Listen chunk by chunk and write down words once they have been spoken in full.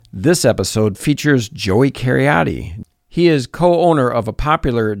This episode features Joey Cariotti. He is co-owner of a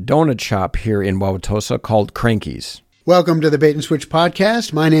popular donut shop here in Wauwatosa called Cranky's. Welcome to the Bait and Switch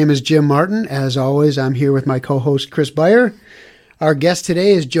podcast. My name is Jim Martin. As always, I'm here with my co-host Chris Beyer. Our guest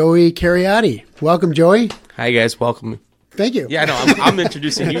today is Joey Cariotti. Welcome, Joey. Hi, guys. Welcome. Thank you. Yeah, no, I'm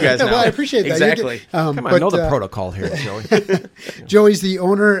introducing you guys now. Well, I appreciate that. Exactly. Come on, know the protocol here, Joey. Joey's the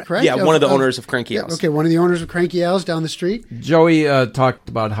owner, correct? Yeah, one of the owners of Cranky Yeah, Owls. okay, one of the owners of Cranky Owls down the street. Joey talked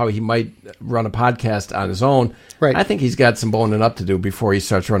about how he might run a podcast on his own. Right. I think he's got some boning up to do before he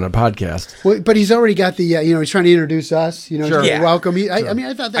starts running a podcast. Well, but he's already got the, he's trying to introduce us. Sure. Sure. Yeah. Welcome.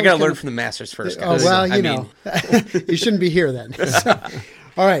 I thought that I got to was learn from the masters first, Oh, guys. well, I mean, you shouldn't be here then.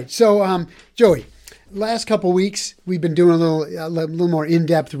 All right. So, Joey, last couple weeks, we've been doing a little more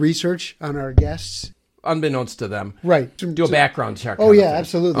in-depth research on our guests. Unbeknownst to them. Right. Do a background check. Oh, yeah,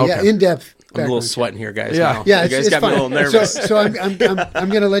 absolutely. Okay. Yeah, in-depth. I'm a little background. sweating here, guys. Yeah. Now. Yeah, you guys it's got fine. me a little nervous. So I'm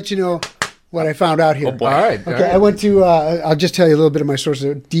going to let you know what I found out here. Oh, boy. All right. Okay, I went to, I'll just tell you a little bit of my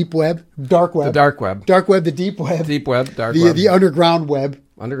sources. Deep web, dark web. The dark web. Dark web, the deep web. Deep web, dark the, web. the underground web.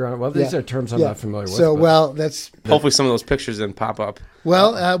 Underground. Well, these Yeah. are terms I'm Yeah. not familiar with. So, but- well, that's, Hopefully some of those pictures didn't pop up.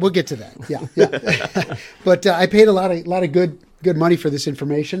 well, we'll get to that. Yeah. But I paid a lot of good money for this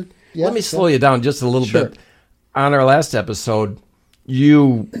information. Yeah, Let me slow you down just a little Sure. bit. On our last episode,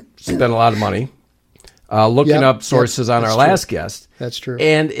 you spent a lot of money looking Yep, up sources yep, on our that's last true. guest. That's true.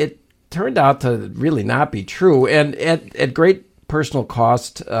 And it turned out to really not be true. And at great personal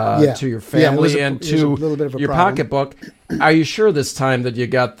cost to your Yeah, it was family a- and it was a to little bit of a your problem. pocketbook. Are you sure this time that you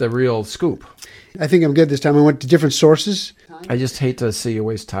got the real scoop? I think I'm good this time. I went to different sources. I just hate to see you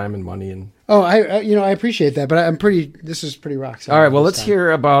waste time and money. And Oh, I appreciate that, but this is pretty rock solid. all right, well, this let's time.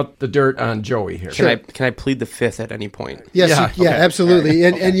 hear about the dirt on Joey here. Can I plead the fifth at any point? Yes, Yeah, yeah, okay. absolutely.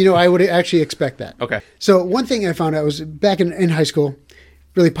 And I would actually expect that. Okay. So one thing I found out was back in high school,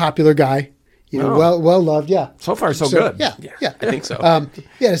 really popular guy, Oh. well loved. Yeah. So far, so good. Yeah. I think so.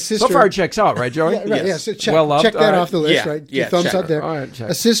 Yeah, his sister. So far, it checks out, right, Joey? Yeah, right. Yeah. Yes. So check, Well loved, check that all right. off the list, Yeah, right? yeah, Thumbs check. up there. All right, check.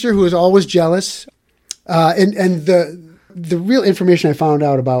 A sister who was always jealous, and the real information I found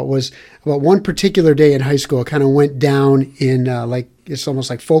out about was about one particular day in high school. It kind of went down in it's almost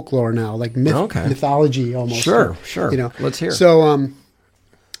like folklore now, like Okay. mythology almost. Sure. Let's hear. So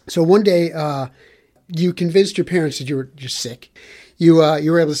so one day you convinced your parents that you're sick. You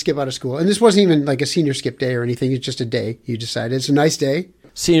were able to skip out of school, and this wasn't even like a senior skip day or anything. It's just a day. You decided it's a nice day.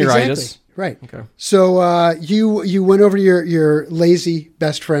 Senioritis. Exactly. Right. Okay. So you went over to your lazy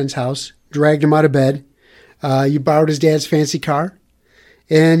best friend's house, dragged him out of bed. You borrowed his dad's fancy car,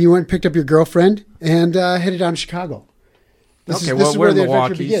 and you went and picked up your girlfriend and headed down to Chicago. This Okay, is well, we're in the adventure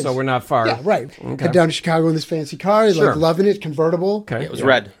Milwaukee, begins. so we're not far. Yeah, right. Okay. Head down to Chicago in this fancy car, Sure. like loving it, convertible. Okay. Yeah, it was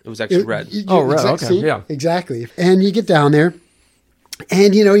red. It was actually red. Oh, red, okay, see? yeah. Exactly. And you get down there,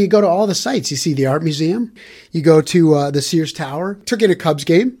 and you go to all the sites. You see the art museum. You go to the Sears Tower. Took in a Cubs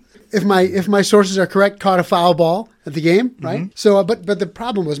game. If my sources are correct, caught a foul ball at the game, right? So, but the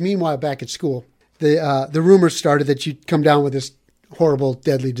problem was, meanwhile, back at school, the rumors started that you'd come down with this horrible,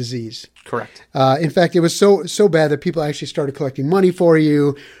 deadly disease. Correct. In fact, it was so bad that people actually started collecting money for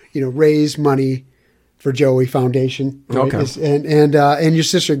you. Raise money for Joey Foundation. Right? Okay. And your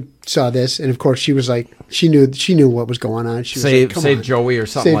sister saw this, and of course she was like, she knew what was going on. She was like, come Save on. Joey or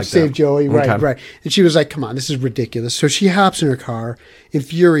something like that. Save Joey, right, Okay. right. And she was like, come on, this is ridiculous. So she hops in her car,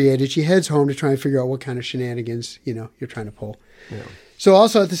 infuriated. She heads home to try and figure out what kind of shenanigans, you're trying to pull. Yeah. So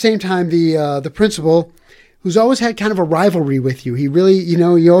also at the same time, the principal, who's always had kind of a rivalry with you, he really, you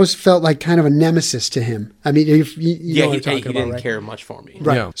always felt like kind of a nemesis to him. I mean, you know what I'm talking he about, didn't right? care much for me.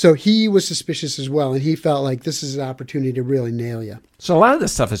 Right. Yeah. So he was suspicious as well, and he felt like this is an opportunity to really nail you. So a lot of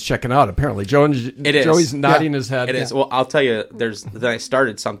this stuff is checking out, apparently. It is. Joey's nodding his head. It is. Well, I'll tell you, then I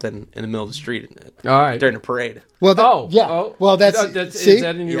started something in the middle of the street All right. during a parade. Well, yeah. oh. Well, that's see, is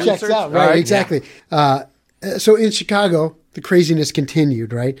that in your checks research? out, All right? right, Exactly. So in Chicago, the craziness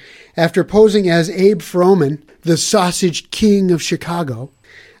continued, right? After posing as Abe Froman, the sausage king of Chicago,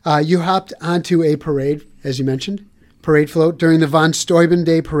 you hopped onto a parade, as you mentioned, parade float during the von Steuben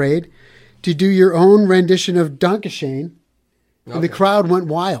Day Parade to do your own rendition of Dankeschön, and the crowd went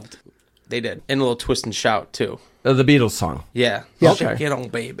wild. They did. And a little twist and shout, too. The Beatles song. Yeah. Yeah. Shake Okay. it on,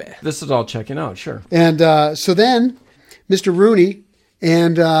 baby. This is all checking out, sure. And so then Mr. Rooney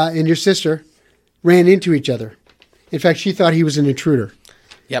and your sister ran into each other. In fact, she thought he was an intruder.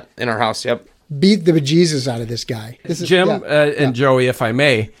 Yep. In our house. Yep. Beat the bejesus out of this guy. This is, Jim yeah, and Joey, if I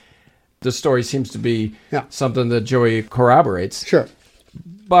may, the story seems to be Yeah. something that Joey corroborates. Sure.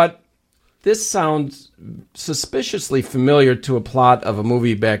 But this sounds suspiciously familiar to a plot of a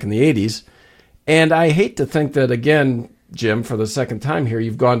movie back in the 80s. And I hate to think that, again, Jim, for the second time here.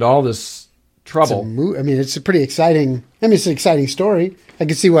 You've gone to all this trouble. I mean, it's a pretty exciting. I mean, it's an exciting story. I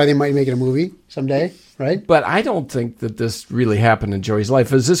can see why they might make it a movie someday, right? But I don't think that this really happened in Joey's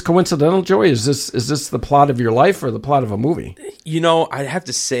life. Is this coincidental, Joey? Is this the plot of your life or the plot of a movie? I'd have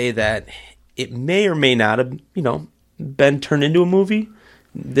to say that it may or may not have, been turned into a movie.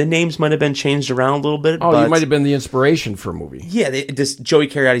 The names might have been changed around a little bit. Oh, but you might have been the inspiration for a movie. Yeah, Joey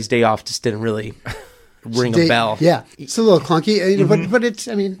Carriotti's Day Off just didn't really ring a bell. Yeah, it's a little clunky, but it's.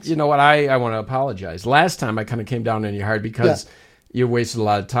 I mean, You know what? I want to apologize. Last time I kind of came down on you hard because you wasted a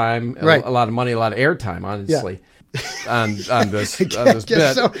lot of time, Right. a lot of money, a lot of airtime, honestly, on this I bit.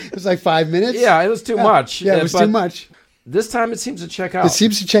 guess so. It was like 5 minutes. Yeah, it was too much. Yeah, it was But too much. This time it seems to check out. It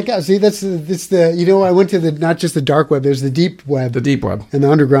seems to check out. See, that's the. I went to the not just the dark web. There's the deep web, the deep web. and the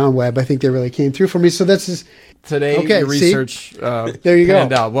underground web. I think they really came through for me. So that's just. Today, Okay, your see? research There you go.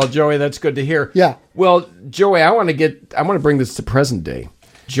 panned out. Well, Joey, that's good to hear. Yeah. Well, Joey, I want to bring this to present day.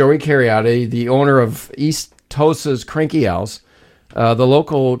 Joey Cariotti, the owner of East Tosa's Cranky Al's, the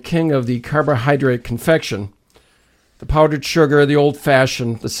local king of the carbohydrate confection, the powdered sugar, the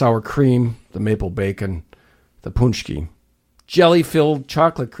old-fashioned, the sour cream, the maple bacon, the punchki, jelly-filled,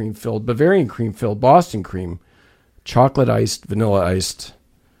 chocolate cream-filled, Bavarian cream-filled, Boston cream, chocolate iced, vanilla iced,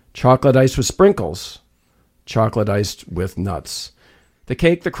 chocolate iced with sprinkles, chocolate iced with nuts, the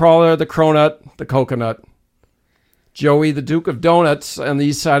cake, the crawler, the cronut, the coconut. Joey, the Duke of Donuts on the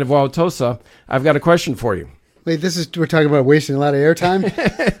east side of Wauwatosa, I've got a question for you. Wait, we're talking about wasting a lot of airtime.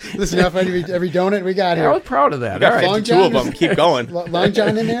 Listen up, every donut we got I here. was proud of that. Got All right. Long two of John? them. Keep going. Long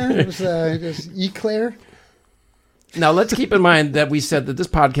John in there. It was Eclair. Now, let's keep in mind that we said that this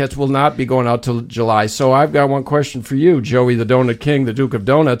podcast will not be going out till July. So I've got one question for you, Joey, the Donut King, the Duke of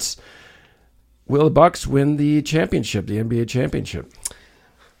Donuts. Will the Bucks win the championship, the NBA championship?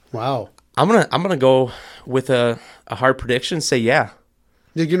 Wow, I'm gonna go with a hard prediction. Say yeah.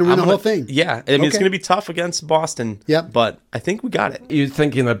 you're gonna win the whole thing. Yeah, I mean it's Okay. gonna be tough against Boston. Yep. But I think we got it. You're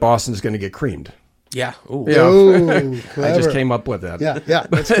thinking that Boston's going to get creamed. Yeah. Ooh. Yeah. Oh, clever. I just came up with that. Yeah,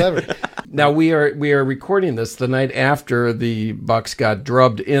 that's clever. Now we are recording this the night after the Bucks got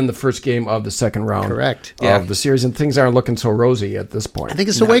drubbed in the first game of the second round Correct. of Yeah. the series, and things aren't looking so rosy at this point. I think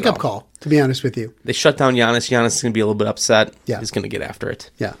it's a wake up call. To be honest with you. They shut down Giannis. Giannis is gonna be a little bit upset. Yeah. He's gonna get after it.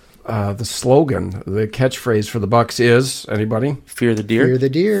 Yeah. The slogan, the catchphrase for the Bucks is, anybody? Fear the deer. Fear the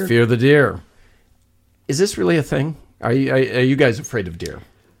deer. Fear the deer. Is this really a thing? Are you guys afraid of deer?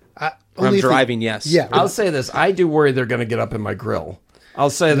 When I'm Only if driving, yes. Yeah. I'll say this. I do worry they're going to get up in my grill. I'll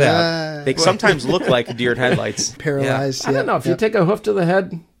say that. They sometimes look like a deer in headlights. paralyzed. I don't know. If you take a hoof to the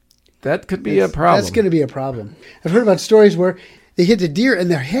head, that could be a That's problem. going to be a problem. I've heard about stories where they hit the deer and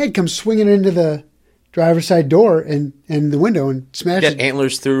their head comes swinging into the driver's side door and the window and smashes. Get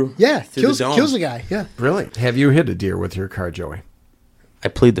antlers through. Yeah, through kills the dome. the guy. Yeah. Really? Have you hit a deer with your car, Joey? I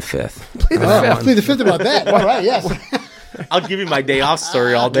plead the fifth. Oh, I'll plead the fifth about that. All right. Yes. I'll give you my day off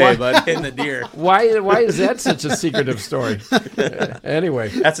story all day, but hitting the deer. Why is that such a secretive story? Anyway.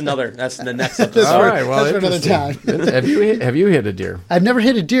 That's the next That's episode. All right. Well, that's for another interesting. time. Have you hit a deer? I've never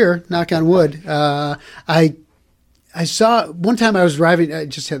hit a deer. Knock on wood. I saw one time I was driving.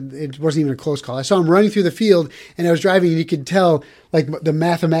 It wasn't even a close call. I saw him running through the field, and I was driving, and you could tell like the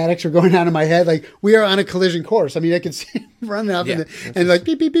mathematics are going on in my head. Like we are on a collision course. I mean, I could see him running up and like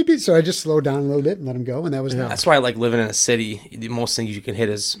beep beep beep beep. So I just slowed down a little bit and let him go, and that was that. That's why I like living in a city. The most things you can hit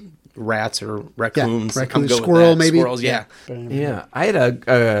is rats or raccoons. raccoons, I'm good with squirrel, that. maybe. Squirrels, yeah. Yeah. I had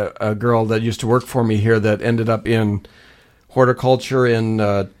a girl that used to work for me here that ended up in horticulture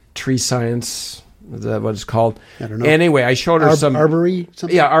and tree science. Is that what it's called? I don't know. Anyway, I showed her some arbory.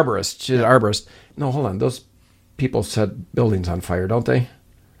 Something? Yeah, arborist. She's an arborist. No, hold on. Those people set buildings on fire, don't they?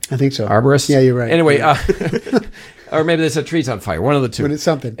 I think so. Arborist? Yeah, you're right. Anyway, Yeah. or maybe they set trees on fire. One of the two. When it's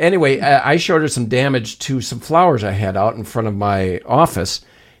something. Anyway, I showed her some damage to some flowers I had out in front of my office,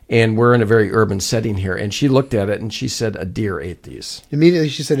 and we're in a very urban setting here. And she looked at it and she said, "A deer ate these." Immediately,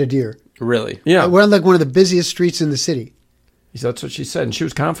 she said a deer. Really? Yeah, We're on like one of the busiest streets in the city. that's what she said, and she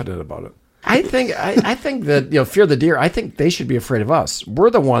was confident about it. I think that fear the deer. I think they should be afraid of us.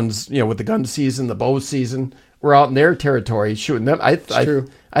 We're the ones with the gun season, the bow season. We're out in their territory shooting them. true.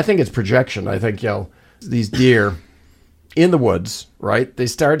 I think it's projection. I think these deer in the woods, right? They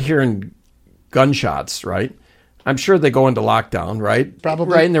start hearing gunshots, right? I'm sure they go into lockdown, right?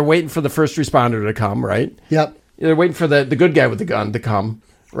 Probably. Right, and they're waiting for the first responder to come, right? Yep. They're waiting for the good guy with the gun to come.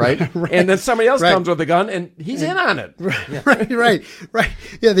 right? And then somebody else comes with a gun, and he's in on it. Right.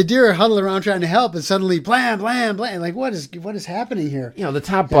 Yeah, the deer are huddled around trying to help, and suddenly, blam, blam, blam. Like, what is happening here? The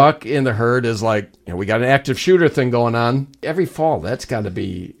top buck in the herd is like, we got an active shooter thing going on. Every fall, that's got to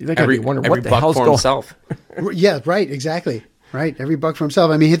be. They got to be wondering what the hell's going on. Himself. Yeah, right, exactly. Right, every buck for himself.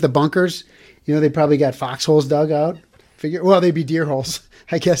 I mean, hit the bunkers. They probably got foxholes dug out. They'd be deer holes.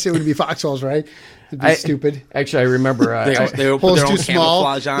 I guess it would be foxholes, right? It'd be stupid. Actually, I remember They put their own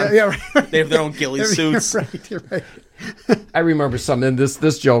camouflage on. Yeah, right. They have their own ghillie suits. You're right. I remember something.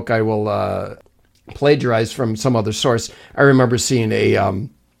 This joke I will plagiarize from some other source. I remember seeing a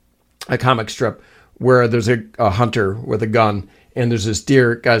comic strip where there's a hunter with a gun, and there's this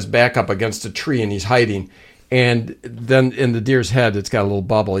deer guy's back up against a tree, and he's hiding. And then in the deer's head, it's got a little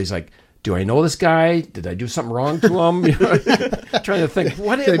bubble. He's like, do I know this guy? Did I do something wrong to him? Trying to think,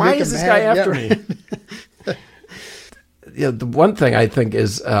 why is this guy after me? The one thing I think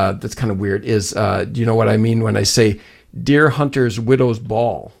is that's kind of weird is, do you know what I mean when I say deer hunter's widow's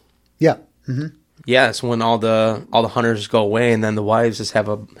ball? Yeah. Mm-hmm. Yeah, it's when all the hunters go away, and then the wives just have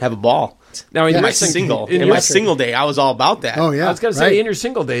a ball. Now, in my single day, I was all about that. Oh yeah, I was going to say, in your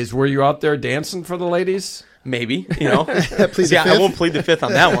single days, were you out there dancing for the ladies? Maybe, I won't plead the fifth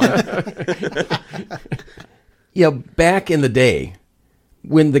on that one. Back in the day,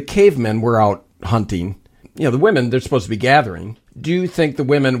 when the cavemen were out hunting, the women, they're supposed to be gathering. Do you think the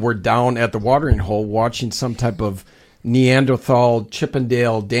women were down at the watering hole watching some type of Neanderthal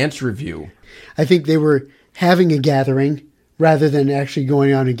Chippendale dance review? I think they were having a gathering rather than actually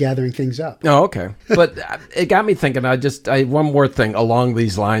going on and gathering things up. Oh, okay. But it got me thinking, one more thing along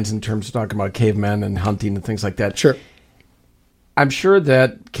these lines in terms of talking about cavemen and hunting and things like that. Sure. I'm sure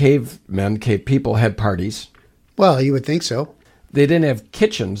that cave people had parties. Well, you would think so. They didn't have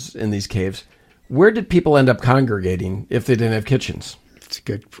kitchens in these caves. Where did people end up congregating if they didn't have kitchens? That's a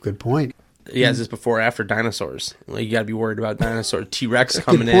good point. Yeah, is this before or after dinosaurs? You got to be worried about dinosaurs. T-Rex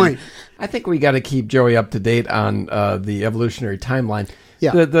coming good point. in. I think we got to keep Joey up to date on the evolutionary timeline.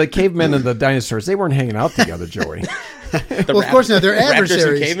 Yeah. The cavemen and the dinosaurs, they weren't hanging out together, Joey. Well, of course not. They're adversaries. Raptors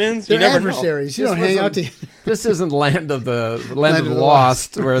and cavemen? They're adversaries. You don't hang out together. This isn't land of the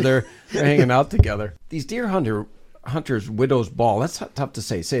lost where they're hanging out together. These deer hunter's widow's ball. That's tough to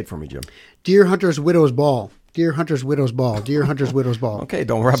say. Say it for me, Jim. Deer hunter's widow's ball. Deer hunter's widow's ball. Deer hunter's widow's ball. Okay,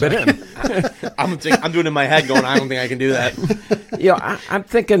 don't rub it in. I'm doing it in my head going, I don't think I can do that. I'm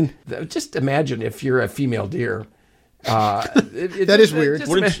thinking, just imagine if you're a female deer. That is weird.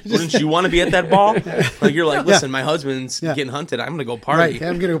 Wouldn't you want to be at that ball? Like you're like, listen, my husband's getting hunted. I'm going to go party. Right, yeah,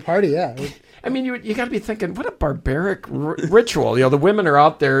 I'm going to go party, yeah. I mean, you got to be thinking, what a barbaric ritual. The women are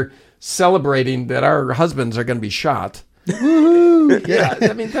out there celebrating that our husbands are going to be shot. Woohoo! Yeah.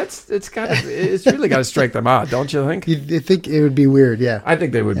 I mean, it's really got to strike them out, don't you think? You think it would be weird, yeah. I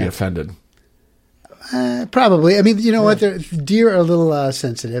think they would be offended. Probably. I mean, you know what? Deer are a little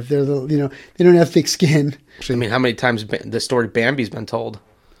sensitive. They're a little, they don't have thick skin. I mean, how many times the story Bambi's been told?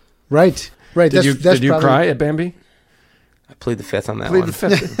 Right. Did you cry at Bambi? I plead the fifth on that one. The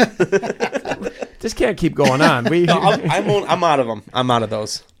fifth. This can't keep going on. I'm out of them. I'm out of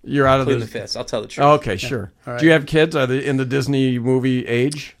those. You're out of the fifth. I'll tell the truth. Oh, okay, sure. Right. Do you have kids? Are they in the Disney movie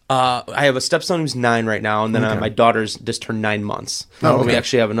age? I have a stepson who's 9 right now, and then my daughter's just turned 9 months. Oh, okay. We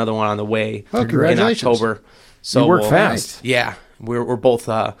actually have another one on the way in October. So you work fast. Yeah, we're both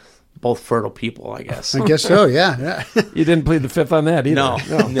fertile people, I guess. I guess so. Yeah. You didn't plead the fifth on that either.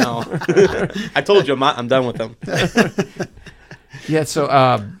 No. I told you I'm done with them. Yeah, so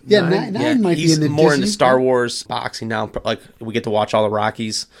nine might be in the more Disney into Star Wars boxing now. Like we get to watch all the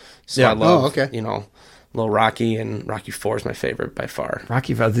Rockies, so I love little Rocky, and Rocky 4 is my favorite by far.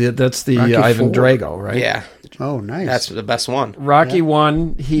 Rocky 5, that's the Rocky Ivan 4. Drago, right? Yeah. Oh, nice. That's the best one. Rocky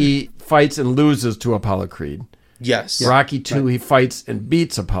 1, he fights and loses to Apollo Creed. Yes. Rocky 2, he fights and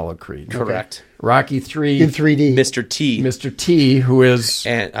beats Apollo Creed. Correct. Rocky 3 in 3D. Mr. T. Mr. T, who is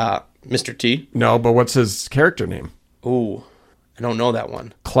Mr. T. No, but what's his character name? Ooh. I don't know that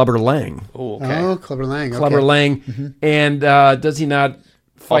one. Clubber Lang. Oh, okay. Oh, Clubber Lang. Clubber Lang. Mm-hmm. And does he not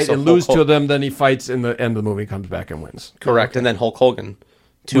fight Also, and lose to them? Then he fights in the end of the movie, comes back and wins. Correct. And then Hulk Hogan.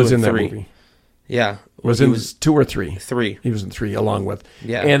 2 was and in 3. that movie. Yeah. Was 2 or 3? 3. He was in 3 along with.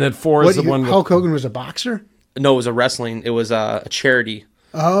 Yeah. And then 4 is the one. Hulk Hogan was a boxer? No, it was a wrestling. It was a charity.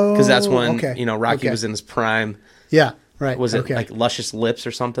 Oh. Because that's when Rocky Okay. was in his prime. Yeah. Right. Was it like Luscious Lips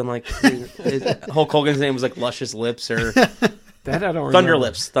or something like? Hulk Hogan's name was like Luscious Lips or that I don't Thunder remember.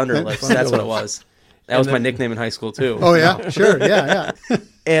 Lips. Thunder Lips. That's what it was. That was my nickname in high school too. Oh yeah, sure, yeah.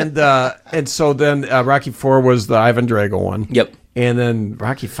 And so then Rocky 4 was the Ivan Drago one. Yep. And then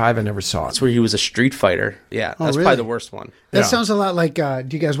Rocky V, I never saw it. That's where he was a street fighter. Yeah, that's really? probably the worst one. That Yeah. sounds a lot like. Do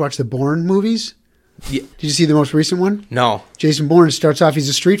you guys watch the Bourne movies? Yeah. Did you see the most recent one? No. Jason Bourne starts off. He's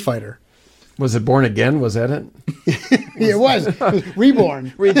a street fighter. Was it Born Again? Was that it? Yeah, it was.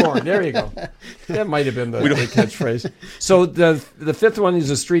 Reborn. Reborn. There you go. That might have been the catchphrase. So the fifth one is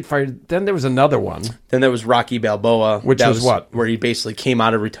a street fighter. Then there was another one. Then there was Rocky Balboa, Which that was what? Where he basically came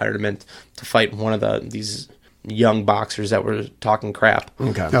out of retirement to fight one of these young boxers that were talking crap.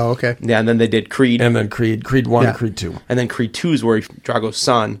 Okay. Oh, okay. Yeah, and then they did Creed, And then Creed 1, Yeah. Creed 2. and then Creed 2 is where Drago's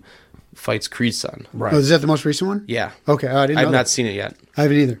son fights Creed's son. Right. Oh, is that the most recent one? Yeah. Okay. Oh, I didn't know I've that. not seen it yet. I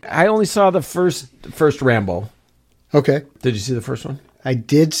haven't either. I only saw the first Rambo. Okay. Did you see the first one? I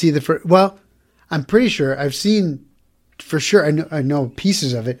did see the first. Well, I'm pretty sure I've seen, for sure. I know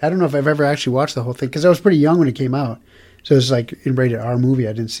pieces of it. I don't know if I've ever actually watched the whole thing because I was pretty young when it came out. So it was like in rated R movie.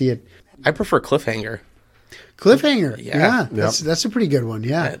 I didn't see it. I prefer Cliffhanger. Cliffhanger. Yeah. That's a pretty good one.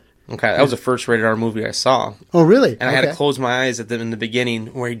 Yeah. Okay, that was the first rated R movie I saw. Oh, really? And I had to close my eyes in the beginning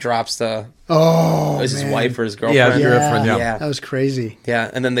where he drops his man. wife or his Yeah, girlfriend. girlfriend, yeah. Yeah. That was crazy. Yeah,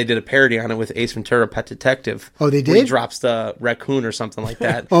 and then they did a parody on it with Ace Ventura, Pet Detective. Oh, they where he did? drops the raccoon or something like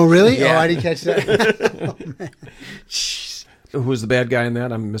that. Oh, really? Yeah. Oh, I didn't catch that. Oh, man. Who's the bad guy in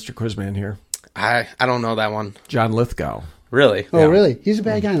that? I'm Mr. Quizman here. I don't know that one. John Lithgow. Really? Oh, really? He's a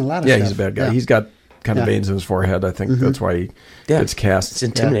bad guy in a lot of Yeah, stuff. he's a bad guy. Yeah. He's got kind of Yeah. veins in his forehead. I think that's why he gets cast. It's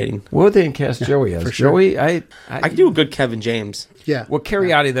intimidating. What would they cast Joey as? for sure. Joey, I could do a good Kevin James. Yeah. well,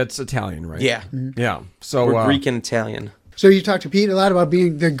 Cariotti, that's Italian, right? Yeah. Yeah. So Or Greek and Italian. So you talked to Pete a lot about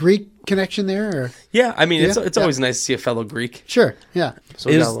being the Greek connection there? Or? Yeah, I mean, it's Yeah. always nice to see a fellow Greek. Sure. Yeah. So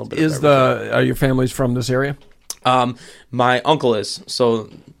we got a little bit of everything. are your families from this area? My uncle is, so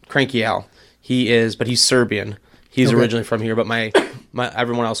Cranky Al. He is, but he's Serbian. He's Okay. originally from here, but my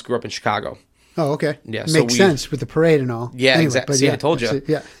everyone else grew up in Chicago. Oh, okay. Yeah, Makes so we- sense with the parade and all. Yeah, Anyway, exactly. but See, I told you. that's it.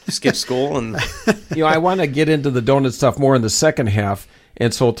 Yeah. Skip school and I want to get into the donut stuff more in the second half,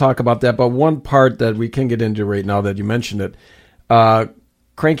 and so we'll talk about that. But one part that we can get into right now that you mentioned it,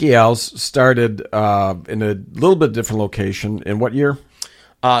 Cranky Al's started in a little bit different location. In what year?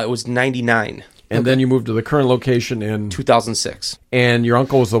 it was 99, And then you moved to the current location in, 2006. and your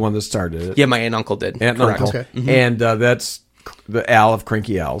uncle was the one that started it. Yeah, my aunt and uncle did. Aunt and Correct. uncle. Okay. And that's the Al of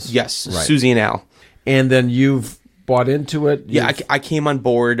Cranky Al's. Yes, Right. Susie and Al. And then you've bought into it. Yeah, You've- I came on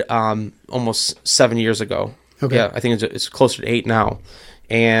board almost 7 years ago. Okay. Yeah, I think it's closer to 8 now.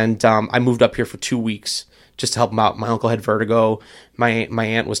 And I moved up here for 2 weeks just to help him out. My uncle had vertigo. My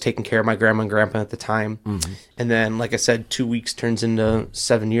aunt was taking care of my grandma and grandpa at the time. Mm-hmm. And then, like I said, 2 weeks turns into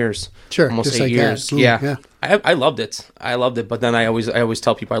 7 years. Sure, almost just 8 like that. years. Ooh, Yeah, yeah. I loved it. I loved it. But then I always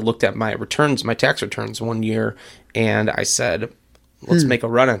tell people I looked at my returns, my tax returns one year, and I said, let's make a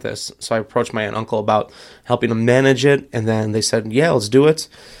run at this. So I approached my aunt and uncle about helping them manage it, and then they said, yeah, let's do it.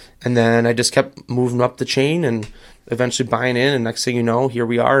 And then I just kept moving up the chain and eventually buying in, and next thing you know, here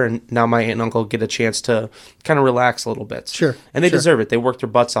we are, and now my aunt and uncle get a chance to kind of relax a little bit. Sure, And they sure. deserve it. They worked their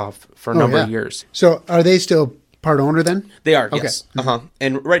butts off for a number of years. So are they still part owner then? They are, Okay. yes.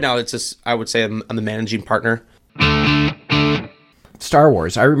 And right now, it's just, I would say I'm the managing partner. Star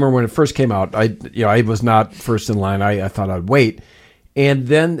Wars. I remember when it first came out. I was not first in line. I thought I'd wait, and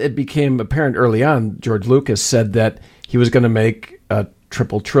then it became apparent early on. George Lucas said that he was going to make a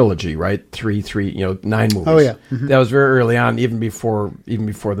triple trilogy, right? 9 movies. Oh, yeah. That was very early on, even before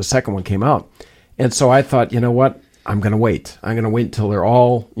the second one came out. And so I thought, you know what? I'm going to wait. I'm going to wait until they're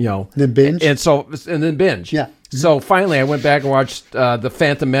all, Then binge? and then binge. Yeah. So finally, I went back and watched the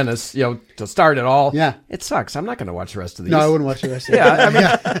Phantom Menace. To start it all. Yeah. It sucks. I'm not going to watch the rest of these. No, I wouldn't watch the rest of it.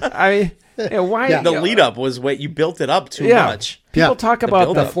 Yeah, I mean, why? Yeah. The lead up was you built it up too Yeah. much. People Yeah. talk about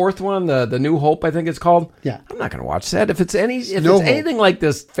the build-up. fourth one, the New Hope, I think it's called. Yeah. I'm not going to watch that. If it's No hope. anything like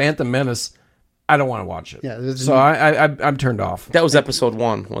this Phantom Menace, I don't want to watch it. Yeah, there's So no- I'm turned off. That was episode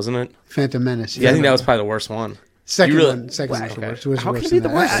 1, wasn't it? Phantom Menace. Yeah, I think that was probably the worst one. second you really- one. Second one was the okay. worst. Was How worse can it be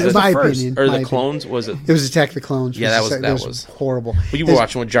than the worst? that. It was In my the first. opinion. Or my the opinion. clones, was it? It was Attack of the Clones. Yeah, was that was- horrible. Well, you were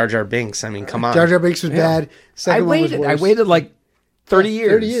watching with Jar Jar Binks. I mean, come on. Jar Jar Binks was bad. Second one was worse. I waited like 30 Yeah,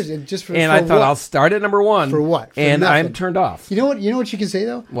 years. 30 years, and just for- and for I thought what? I'll start at number 1. For what? For and nothing. I'm turned off. You know what? You know what you can say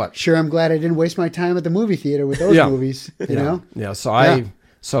though. What? Sure, I'm glad I didn't waste my time at the movie theater with those Yeah. movies. You know. Yeah. So Yeah.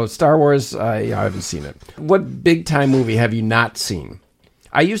 So Star Wars, I haven't seen it. What big time movie have you not seen?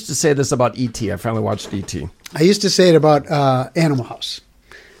 I used to say this about E.T. I finally watched E.T. I used to say it about Animal House.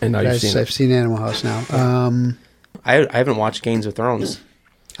 And now you've seen I've it. seen Animal House now. I haven't watched Games of Thrones.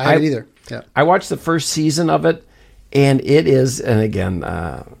 I haven't either. Yeah. I watched the first season of it, and it is, and again,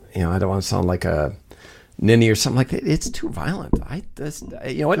 I don't want to sound like a ninny or something like that. It's too violent.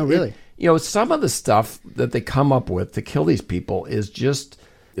 You know what? Oh, really? Some of the stuff that they come up with to kill these people is just,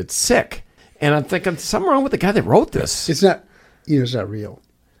 it's sick. And I'm thinking something wrong with the guy that wrote this. It's not, it's not real.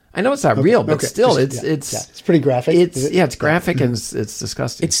 I know it's not real, but Okay. still, Just- it's pretty graphic. it's graphic and it's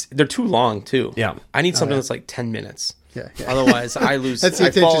disgusting. They're too long too. Yeah. I need something that's like 10 minutes. Yeah. Otherwise, I lose. That's the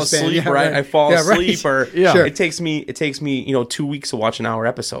I fall attention span. asleep. Yeah, right? right. I fall Yeah, right. asleep, or Yeah. Sure. it takes me 2 weeks to watch an hour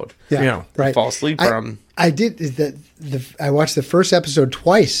episode. Yeah, Yeah. right. fall asleep from. I did I watched the first episode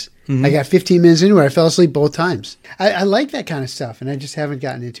twice. Mm-hmm. I got 15 minutes into it. I fell asleep both times. I like that kind of stuff, and I just haven't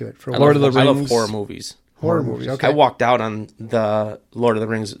gotten into it for a while. Lord of the I love Rings. horror movies. Horror movies. Okay. I walked out on the Lord of the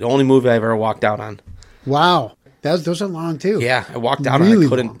Rings. The only movie I've ever walked out on. Wow, those are long too. Yeah, I walked out Really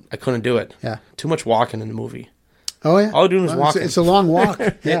and long. I couldn't do it. Yeah. Too much walking in the movie. Oh yeah. All they're doing is walking. It's a long walk.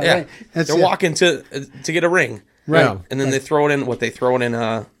 Yeah. Right. They're it. walking to get a ring. Right. Yeah. And then they throw it in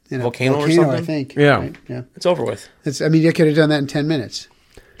a In a volcano or something. I think. Yeah. Right? Yeah. It's over with. I mean, you could have done that in 10 minutes.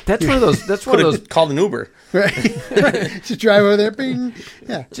 That's one of those. That's one Could of have those. called an Uber. Right. Right. Just drive over there. Bing.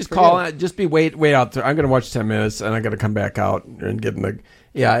 Yeah. Just forget call. it. Just be wait out there. I'm going to watch 10 minutes, and I'm going to come back out and get in the.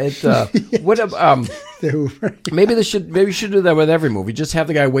 Yeah. It. What? Maybe you should do that with every movie. Just have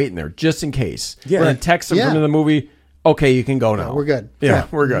the guy waiting there, just in case. Yeah. And text him Yeah. from the movie. Okay, you can go now. we're good. Yeah, Yeah.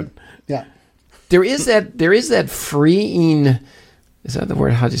 we're good. Yeah. There is that freeing. Is that the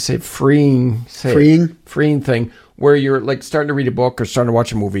word? How do you say it? Freeing? Say it. Freeing thing where you're like starting to read a book or starting to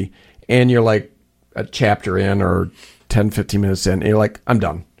watch a movie, and you're like a chapter in or 10, 15 minutes in, and you're like, I'm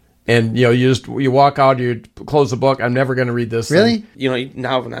done. And you walk out, you close the book. I'm never going to read this. Really? thing.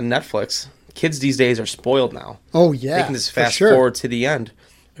 Now on Netflix, kids these days are spoiled now. Oh yeah. They can just for fast sure. forward to the end.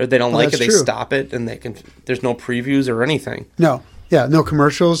 Or they don't like it, that's they true. stop it, and there's no previews or anything. No. Yeah. No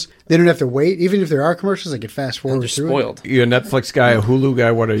commercials. They don't have to wait. Even if there are commercials, they can fast forward They're through spoiled. You a Netflix guy, a Hulu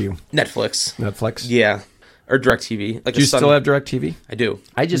guy? What are you? Netflix. Netflix? Yeah. Or DirecTV. Like Do you still have DirecTV? I do.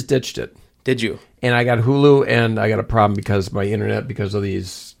 I just ditched it. Did you? And I got Hulu, and I got a problem because of my internet, because of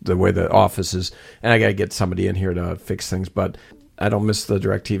the way the office is, and I got to get somebody in here to fix things. But I don't miss the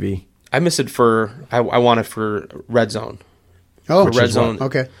DirecTV. I miss it I want it for Red Zone. Oh, For Red Zone.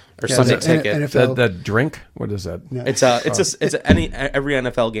 Okay. Or Sunday is it Ticket. NFL? That drink? What is that? No. It's every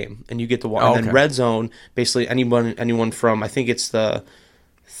NFL game, and you get to watch. Oh, And okay. then Red Zone, basically anyone from, I think it's the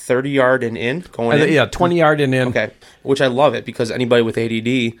 30-yard and in going in. Yeah, 20-yard and in. Okay, which I love it because anybody with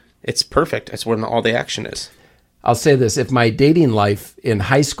ADD, it's perfect. It's when all the action is. I'll say this: if my dating life in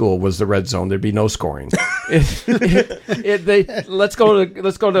high school was the Red Zone, there'd be no scoring. Let's go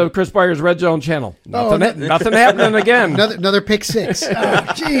to Chris Byers' Red Zone channel. Nothing happening again. Another pick six. Oh,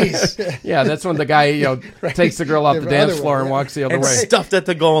 jeez. Yeah, that's when the guy takes the girl off the The dance other floor way, and yeah. walks the other And way. stuffed at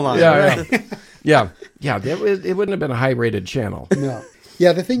the goal line. Yeah, yeah. It wouldn't have been a high-rated channel. No.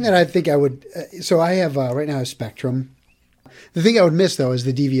 Yeah, the thing that I think I would. So I have right now a Spectrum. The thing I would miss though is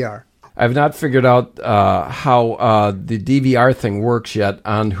the DVR. I've not figured out how the DVR thing works yet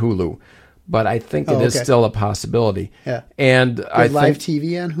on Hulu, but I think it is okay. still a possibility. Yeah. And I Live think,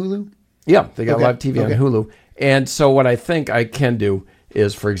 TV on Hulu. yeah, they got Okay, live TV on okay. Hulu. And so what I think I can do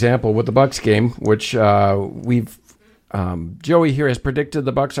is, for example, with the Bucks game, which we've Joey here has predicted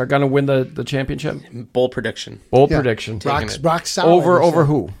the Bucks are going to win the championship. Bold prediction. Bold Yeah. prediction. Rock solid. Over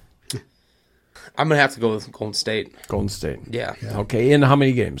who? I'm gonna have to go with Golden State. Golden State. Yeah. Okay. In how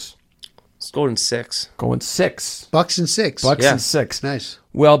many games? Let's go in 6. Going 6. Bucks and 6. Bucks Yeah. and 6. Nice.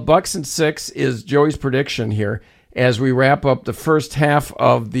 Well, Bucks and 6 is Joey's prediction here as we wrap up the first half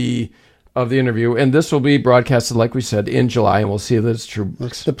of the interview, and this will be broadcasted, like we said, in July, and we'll see that it's true.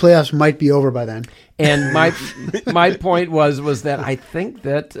 The playoffs might be over by then. And my point was that I think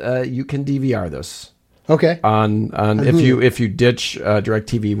that you can DVR this Okay. on if you ditch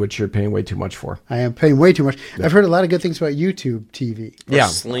DirecTV, which you're paying way too much for. I am paying way too much. I've heard a lot of good things about YouTube TV. Or Yeah.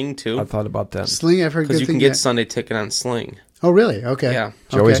 Sling too. I thought about that. Sling, I've heard good Because you things. can get Sunday Ticket on Sling. Oh, really? Okay. Yeah.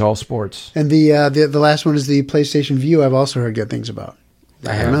 Joey's Okay. all sports. And the last one is the PlayStation View. I've also heard good things about.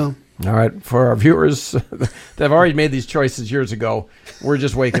 I don't know. All right, for our viewers that have already made these choices years ago, we're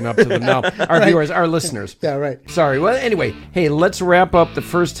just waking up to them now. Our viewers, our listeners. Yeah, right. Sorry. Well, anyway, hey, let's wrap up the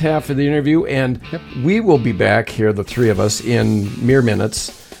first half of the interview, and we will be back here, the three of us, in mere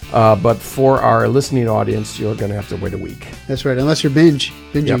minutes. But for our listening audience, you're going to have to wait a week. That's right. Unless you're binging.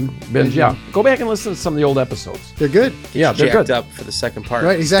 Binge, yeah. Go back and listen to some of the old episodes. They're good. Yeah, they're Jacked good. up for the second part.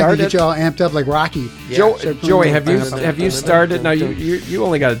 Right, exactly. Started- Get you all amped up like Rocky. Joey, Start playing have you started? Now you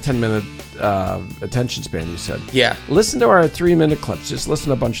only got a 10-minute attention span. You said. Yeah. Listen to our 3-minute clips. Just listen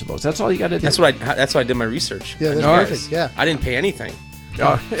to a bunch of those. That's all you got to do. That's what I did my research. Yeah, that's I know perfect. guys. Yeah. I didn't pay anything.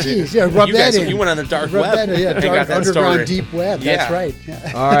 Jeez, yeah, rub You that guys, in. you went on the dark Rub web. that in, yeah, and dark got that underground story. deep web. Yeah. That's right.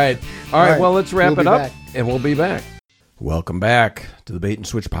 Yeah. All right. All right. right. Well, let's wrap We'll it be up, back. and we'll be back. Welcome back to the Bait and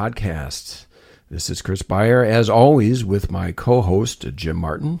Switch podcast. This is Chris Beyer, as always, with my co-host, Jim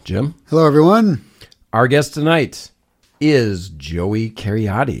Martin. Jim? Hello, everyone. Our guest tonight is Joey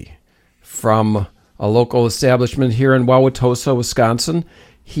Cariotti from a local establishment here in Wauwatosa, Wisconsin.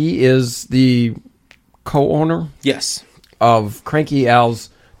 He is the co-owner Yes. of Cranky Al's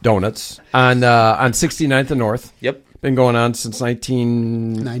Donuts on 69th and North. Yep. Been going on since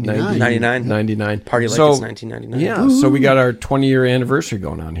 1999. 99. Party like So, it's 1999. Yeah, so we got our 20-year anniversary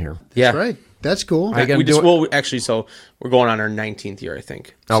going on here. Yeah. That's right. That's cool. I- We just, well, actually, so we're going on our 19th year, I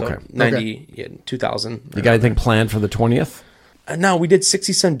think. So Okay. 2000. You got anything planned for the 20th? No, we did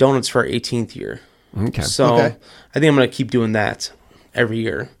 60-cent donuts for our 18th year. Okay. So Okay. I think I'm going to keep doing that every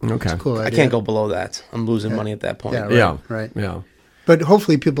year. Okay. Cool I idea. can't go below that. I'm losing money at that point. Yeah, right. Yeah. Right. Yeah. But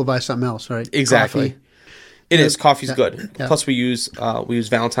hopefully people buy something else, right? Exactly. Coffee. It is. Coffee's Yeah. good. Yeah. Plus, we use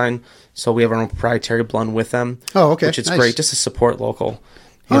Valentine, so we have our own proprietary blend with them. Oh, okay. Which is Nice. great, just to support local,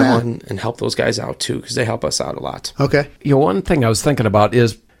 Oh, yeah. and help those guys out too, because they help us out a lot. Okay. You know, one thing I was thinking about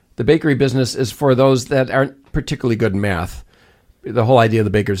is the bakery business is for those that aren't particularly good in math. The whole idea of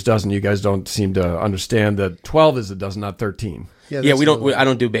the baker's dozen, you guys don't seem to understand that 12 is a dozen, not 13. Yeah, that's we a don't. little- I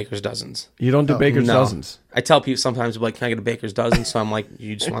don't do baker's dozens. You don't do baker's No. dozens. I tell people sometimes, like, can I get a baker's dozen? So I'm like,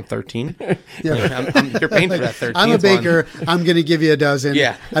 you just want 13? Yeah. You're paying for that 13th I'm a one. baker. I'm going to give you a dozen.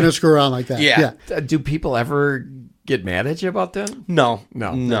 Yeah. I don't screw around like that. Yeah. Do people ever get mad at you about that? No.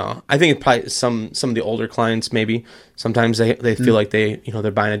 No. I think it probably some of the older clients, maybe sometimes they feel like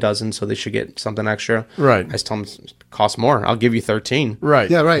they're buying a dozen, so they should get something extra. Right. I just tell them it costs more. I'll give you 13. Right.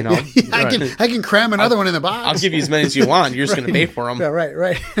 Yeah, right. You know? I can cram another one in the box. I'll give you as many as you want. You're just going to pay for them. Yeah,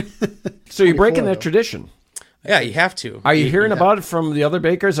 right. So you're breaking 24, that though. tradition. Yeah, you have to. Are you hearing about it from the other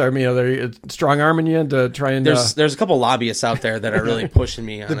bakers? I mean, are they strong arming you to try and? There's a couple lobbyists out there that are really pushing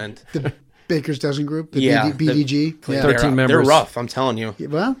me on it. The Baker's Dozen Group, the Yeah, BDG. Yeah. 13 They're members. rough. I'm telling you.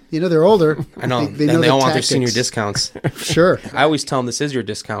 Well, they're older. I know. They and they the all want their tactics. senior discounts. Sure. I always tell them this is your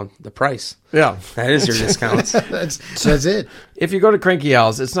discount, the price. Yeah. That is your discount. That's it. If you go to Cranky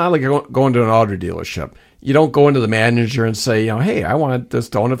Al's, it's not like you're going to an auto dealership. You don't go into the manager and say, hey, I want this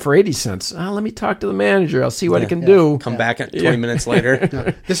donut for 80 cents. Let me talk to the manager. I'll see what I can do. Come back at 20 minutes later.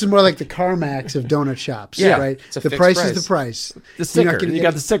 This is more like the CarMax of donut shops. Yeah, Right. it's a The fixed price price. is the price. The You're sticker. not gonna You get-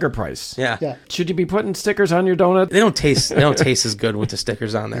 got the sticker price. Yeah. Yeah. Should you be putting stickers on your donut? They don't taste as good with the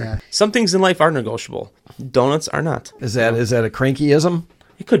stickers on there. Yeah. Some things in life are negotiable. Donuts are not. Is that a crankyism?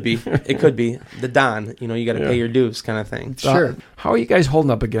 It could be. It could be. The Don, you got to pay your dues kind of thing. Sure. How are you guys holding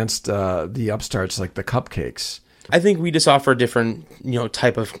up against the upstarts like the cupcakes? I think we just offer a different,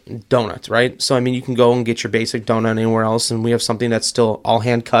 type of donut, right? So, I mean, you can go and get your basic donut anywhere else, and we have something that's still all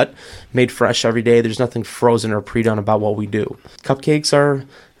hand cut, made fresh every day. There's nothing frozen or pre-done about what we do. Cupcakes are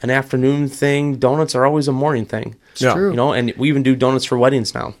an afternoon thing. Donuts are always a morning thing. It's true. And we even do donuts for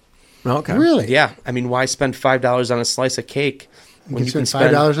weddings now. Okay. Really? Yeah. I mean, why spend $5 on a slice of cake when You can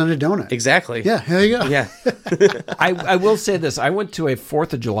spend $5 on a donut. Exactly. Yeah, there you go. Yeah. I will say this. I went to a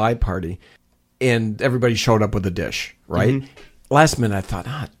 4th of July party, and everybody showed up with a dish, right? Mm-hmm. Last minute, I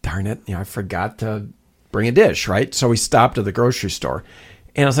thought, darn it. I forgot to bring a dish, right? So we stopped at the grocery store,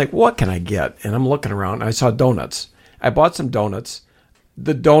 and I was like, what can I get? And I'm looking around, and I saw donuts. I bought some donuts.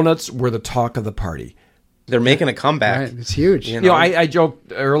 The donuts were the talk of the party. They're making a comeback. Right. It's huge. You You know, I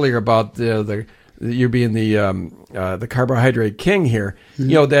joked earlier about the you being the carbohydrate king here.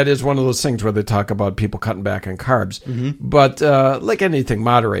 Mm-hmm. That is one of those things where they talk about people cutting back on carbs. Mm-hmm. But like anything,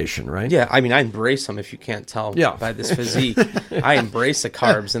 moderation, right? Yeah, I mean, I embrace them if you can't tell Yeah. by this physique. I embrace the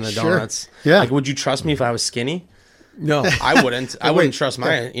carbs in the Sure. donuts. Yeah. Like, would you trust me if I was skinny? No. I wouldn't. I wouldn't trust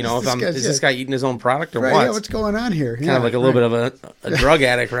my, if This I'm, guy's- is this guy eating his own product or Right, what? yeah, what's going on here? Kind of like a little bit of a drug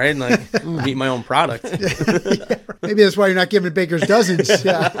addict, right? Like, eat my own product. Maybe that's why you're not giving Baker's Dozens.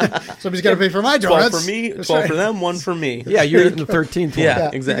 Yeah. Somebody's got to pay for my 12 donuts. for me, That's 12 right. for them, 1 for me. Yeah, you're eating the 13th one. Yeah. Yeah,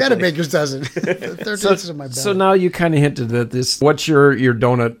 exactly. You got a Baker's Dozen. 13 is in my belly. So now you kind of hinted at this. What's your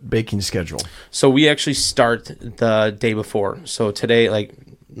donut baking schedule? So we actually start the day before. So today,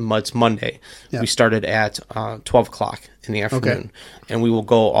 it's Monday. Yeah. We started at 12 o'clock in the afternoon, and we will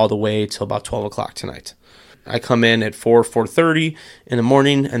go all the way till about 12 o'clock tonight. I come in at 4:30 in the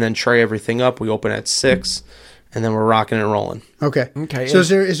morning, and then tray everything up. We open at 6, and then we're rocking and rolling. Okay. Okay, So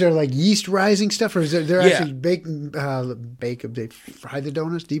and- is there like yeast rising stuff, or is they're Yeah. actually baking? They fry the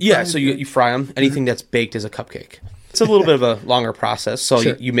donuts deep. Yeah, fry so them? you fry them. Anything that's baked is a cupcake. It's a little bit of a longer process. So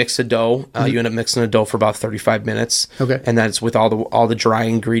Sure. you mix the dough. You end up mixing the dough for about 35 minutes. Okay. And that's with all the dry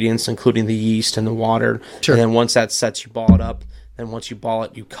ingredients, including the yeast and the water. Sure. And then once that sets, you ball it up. Then once you ball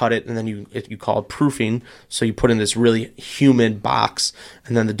it, you cut it, and then you call it proofing. So you put in this really humid box,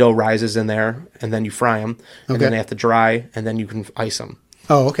 and then the dough rises in there, and then you fry them, and then they have to dry, and then you can ice them.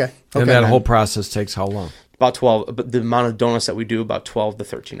 Oh, okay. And that whole process takes how long? About 12, but the amount of donuts that we do, about 12 to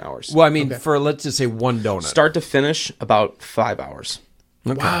 13 hours. Well, I mean, for let's just say one donut. Start to finish, about 5 hours.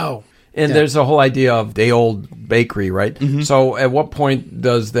 Okay. Wow. And there's a whole idea of day old bakery, right? Mm-hmm. So at what point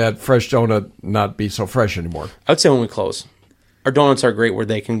does that fresh donut not be so fresh anymore? I would say when we close. Our donuts are great where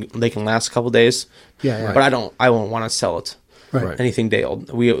they can last a couple days. Yeah. But I won't want to sell it. Right. Anything day old.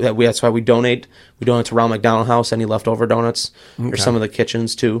 That's why we donate. We donate to Ronald McDonald House, any leftover donuts, or some of the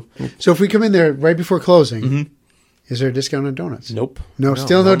kitchens too. So if we come in there right before closing, is there a discount on donuts? Nope. No,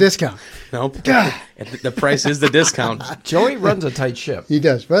 still no discount. Nope. The price is the discount. Joey runs a tight ship. He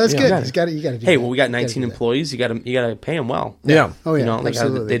does. Well, that's good. Yeah. You got to do Hey, that. well, we got You gotta 19 do that. employees. You got to pay them well. Yeah. Oh, yeah.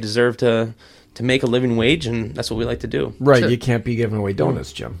 Absolutely. They deserve to make a living wage, and that's what we like to do. Right. Sure. You can't be giving away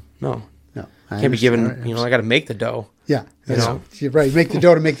donuts, Jim. No, No. I can't be given. understand. I got to make the dough. Yeah. know? You're right. Make the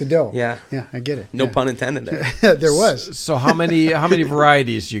dough to make the dough. Yeah. Yeah, I get it. No Yeah. pun intended there. There was. So how many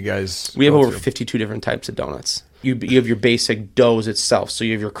varieties you guys? We have go over through? 52 different types of donuts. You have your basic doughs itself. So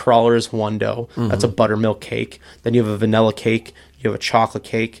you have your crawlers, one dough. That's a buttermilk cake. Then you have a vanilla cake. You have a chocolate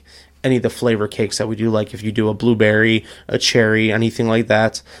cake. Any of the flavor cakes that we do, like if you do a blueberry, a cherry, anything like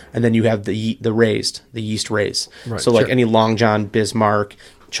that. And then you have the yeast raised. Right, So like sure. any Long John, Bismarck,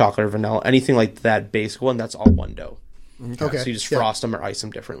 chocolate or vanilla, anything like that basic one, that's all one dough. Okay. So you just Yeah. frost them or ice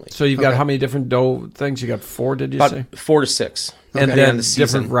them differently. So you've got Okay. how many different dough things? You got 4, did you say? About 4 to 6. And depending then on the season.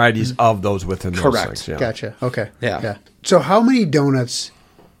 different varieties of those within those Correct. things. Yeah. Gotcha. Okay. Yeah. So how many donuts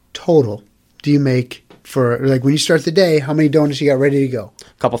total do you make for, like, when you start the day, how many donuts you got ready to go?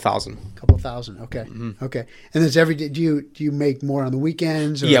 Couple thousand. Couple thousand. Okay. Okay. And that's every day. Do you make more on the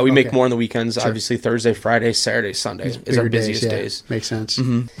weekends? Or, Yeah, we make okay. more on the weekends. Obviously, Thursday, Friday, Saturday, Sunday is Bigger our busiest yeah. days. Makes sense.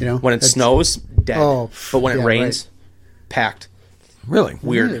 You know, When it that's- snows, dead. Oh, but when it yeah, rains, packed. Really?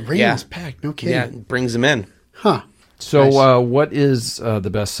 Weird. Really? Rain yeah. is packed. No kidding. Yeah, it brings them in. Huh. So Nice. what is the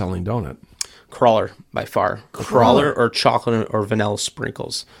best selling donut? Crawler by far. Crawler or chocolate or vanilla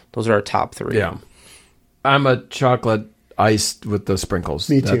sprinkles. Those are our top 3. Yeah. I'm a chocolate iced with the sprinkles.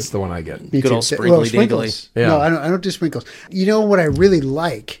 Me too. That's the one I get. Me Good too. old sprinkly sprinkles. Yeah. No, I don't do sprinkles. You know what I really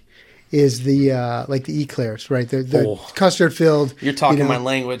like is the like the eclairs, right? The Oh. custard filled. You're talking you know. my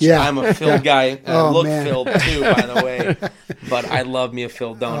language. Yeah. I'm a filled guy. And I Oh, look man. filled too, by the way. But I love me a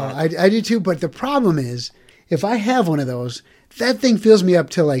filled donut. I do too, but the problem is if I have one of those, that thing fills me up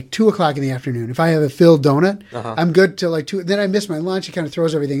till like 2:00 in the afternoon. If I have a filled donut, I'm good till like 2. Then I miss my lunch. It kind of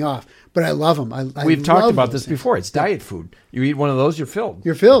throws everything off. But I love them. We've talked love about those this things. before. It's diet food. You eat one of those, you're filled.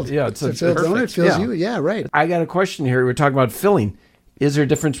 You're filled. Yeah, it's a filled donut. perfect. Fills Yeah. you. Yeah, right. I got a question here. We're talking about filling. Is there a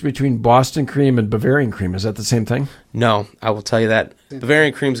difference between Boston cream and Bavarian cream? Is that the same thing? No, I will tell you that.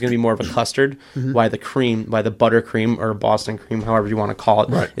 Bavarian cream is going to be more of a custard, while the buttercream or Boston cream, however you want to call it,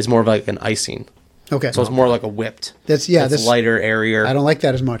 Right. is more of like an icing. Okay. So it's more like a whipped. That's It's lighter, airier. I don't like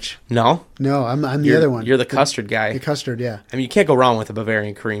that as much. No? No, I'm the You're, other one. You're the custard guy. The custard, yeah. I mean, you can't go wrong with a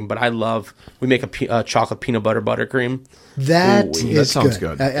Bavarian cream, but we make a chocolate peanut butter buttercream. That Ooh, is that sounds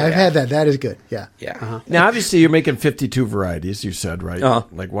good. I've had that. That is good. Yeah. Yeah. Now, obviously, you're making 52 varieties, you said, right? Uh-huh.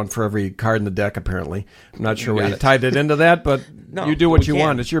 Like one for every card in the deck, apparently. I'm not sure You where got you it. tied it into that, but No, you do what we you can.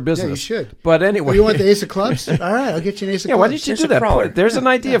 want. It's your business. you should. But anyway. Oh, you want the Ace of Clubs? All right, I'll get you an Ace of yeah, Clubs. why didn't you Here's do a that? crawler. There's an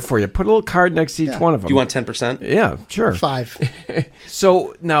idea for you. Put a little card next to each one of them. Do you want 10%? Yeah, sure. 5.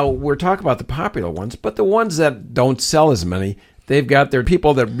 So now we're talking about the popular ones, but the ones that don't sell as many, they've got their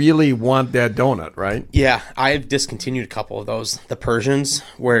people that really want that donut, right? Yeah, I've discontinued a couple of those. The Persians,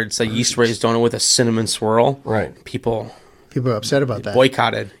 where it's a yeast raised donut with a cinnamon swirl. Right. People People are upset about that.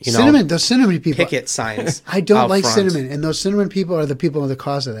 boycotted. Cinnamon, those cinnamon people. picket signs. I don't out like front. cinnamon, and those cinnamon people are the people the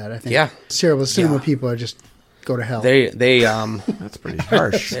cause of that. I think. Yeah. it's terrible. Cinnamon Yeah. people are just go to hell. They That's pretty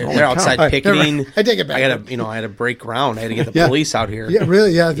harsh. Holy they're cow. outside All right, picketing. never mind. I take it back. I had to break ground. I had to get the Yeah. police out here. yeah,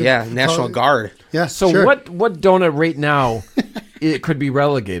 really. Yeah. Yeah, National Guard. Yeah. So sure. what donut right now it could be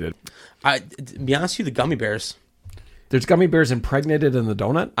relegated? To be honest with you, the gummy bears There's gummy bears impregnated in the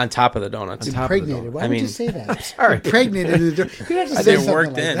donut? on top of the donuts. top of the Impregnated. Why I would you mean- say that? Sorry. Impregnated. In the you have to say didn't something work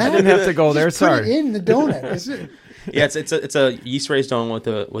like in. that. I I didn't have to go there. Just put Sorry. it in the donut. Is it? Yeah, it's a yeast raised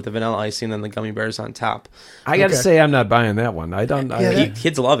donut with the vanilla icing and the gummy bears on top. I got to Okay. say, I'm not buying that one. I don't. Yeah, that-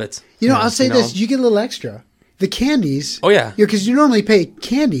 Kids love it. You know, I'll say you this: know? you get a little extra. The candies. Oh, yeah. Because you normally pay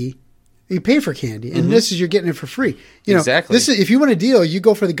candy. You pay for candy, and this is you're getting it for free. You know, Exactly. This is if you want a deal, you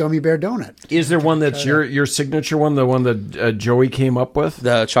go for the gummy bear donut. Is there one that's your signature one, the one that Joey came up with?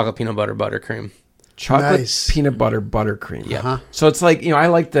 The chocolate peanut butter buttercream. Chocolate Nice. peanut butter buttercream. Yeah. Uh-huh. So it's like, I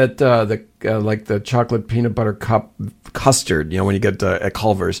like that the like the chocolate peanut butter cup custard. When you get at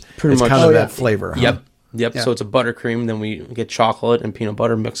Culver's, Pretty it's much. kind of Oh, yeah. that flavor. Huh? Yep. Yeah. So it's a buttercream. Then we get chocolate and peanut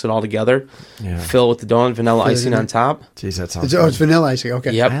butter, mix it all together. Yeah. Fill it with the donut, vanilla it icing in on top. Jeez, that sounds. It's vanilla icing.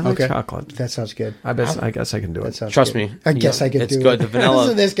 Okay. Yep. I like Okay. chocolate. That sounds good. I guess I can do That it. sounds Trust good. me. I guess I could it's do good. it. The vanilla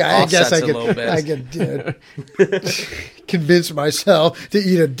So this guy, I guess I offsets it a little could. bit. I could convince myself to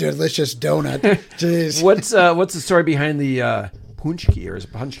eat a delicious donut. Jeez. What's the story behind the punchki, or is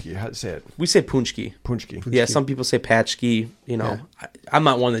it punchki? How to say it? We say punchki. Punchki. Yeah, some people say patchki. I'm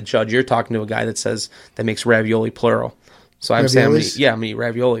not one to judge. You're talking to a guy that says that makes ravioli plural. So I'm saying, Raviolis? I'm gonna eat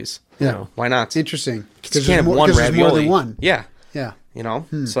raviolis. Yeah. Why not? Interesting. You can't have one there's ravioli. more than one. Yeah. Yeah.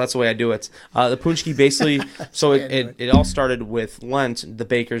 So that's the way I do it. The punchki basically, so it all started with Lent, the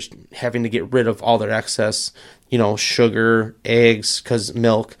bakers having to get rid of all their excess, sugar, eggs,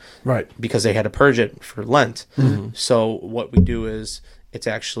 milk, Right. because they had to purge it for Lent. So what we do is it's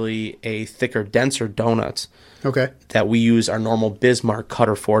actually a thicker, denser donut Okay. that we use our normal Bismarck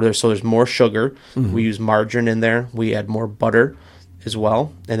cutter for. So there's more sugar. We use margarine in there. We add more butter as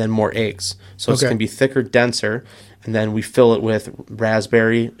well, and then more eggs. So it's Okay. going to be thicker, denser, and then we fill it with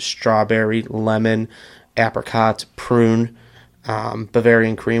raspberry, strawberry, lemon, apricot, prune,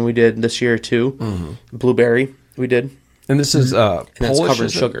 Bavarian cream we did this year too, blueberry we did, And this is and that's Polish, covered in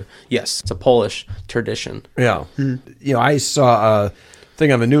is it? sugar. Yes, it's a Polish tradition. Yeah. I saw a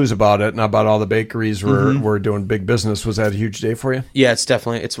thing on the news about it, and about all the bakeries were doing big business. Was that a huge day for you? Yeah, it's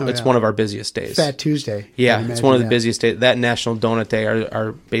definitely it's yeah. one of our busiest days. Fat Tuesday. Yeah, I'd it's one of the imagine, busiest days. That National Donut Day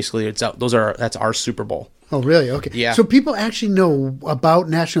are basically that's our Super Bowl. Oh, really? Okay. Yeah. So people actually know about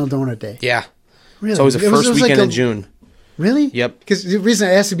National Donut Day. Yeah, Really? it's always the It was first like weekend a- in June. Really? Yep. Because the reason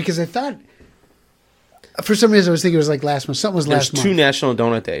I asked is because I thought, for some reason, I was thinking it was like last month. Something was There's last two month. National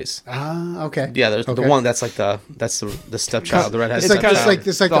Donut Days. Ah, okay. Yeah, there's Okay. the one that's like the stepchild, the redhead It's like stepchild.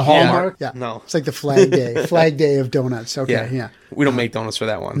 it's like the the Hallmark. Hallmark. Yeah. No. It's like the Flag Day. Flag Day of donuts. Okay. Yeah. We don't make donuts for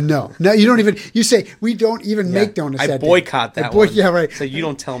that one. No, you don't even. You say we don't even make donuts. I that day." boycott that I boy- one. Yeah, right. So you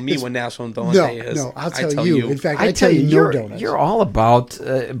don't tell me when National Donut No, Day is. no, I'll I tell you. In fact, I tell you no you're, donuts. you're all about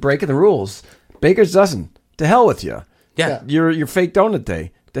breaking the rules. Baker's dozen. To hell with you. yeah, Your fake donut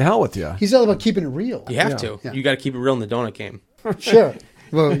day. To hell with you. He's all about keeping it real. you have Yeah. to. Yeah. You got to keep it real in the donut game. Sure.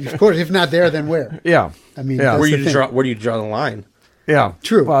 Well, of course. If not there, then where? Yeah. I mean, Yeah. that's Where the do you thing. draw? Where do you draw the line? Yeah.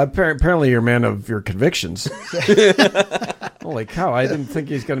 True. Well, apparently you're a man of your convictions. Holy cow! I didn't think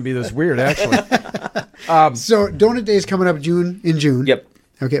he's going to be this weird. Actually, So Donut Day is coming up in June. Yep,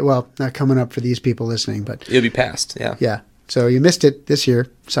 Okay. Well, not coming up for these people listening, but it'll be passed. Yeah. yeah. So you missed it this year,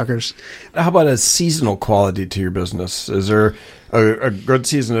 suckers. how about a seasonal quality to your business? Is there a good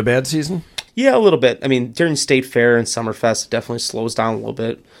season, a bad season? Yeah, a little bit. I mean, during State Fair and Summerfest, it definitely slows down a little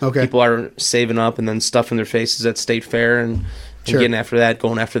bit. Okay. People are saving up and then stuffing their faces at State Fair and Sure. getting after that,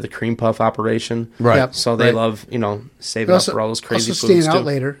 going after the cream puff operation. Right. Yep. So they Right. love, saving But up for all those crazy also foods staying out too.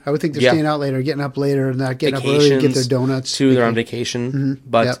 later. I would think they're Yeah. staying out later, getting up later, and not getting up early to get their donuts. too. They're on vacation,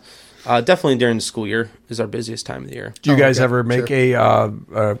 but Yep. definitely during the school year is our busiest time of the year. Do you Oh, guys okay. ever make a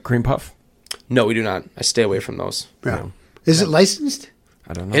cream puff? No, we do not. I stay away from those. Yeah. Is it licensed?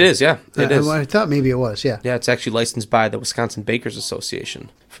 I don't know. It is, yeah, it is. I thought maybe it was. Yeah. Yeah, it's actually licensed by the Wisconsin Bakers Association.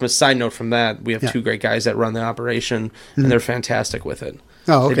 From a side note from that, we have Yeah. two great guys that run the operation, and they're fantastic with it.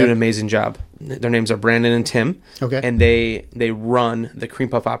 Oh, They okay. do an amazing job. Their names are Brandon and Tim. Okay. And they run the cream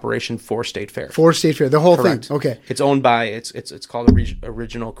puff operation for State Fair. For State Fair, the whole Correct. thing. Okay. It's owned by it's called the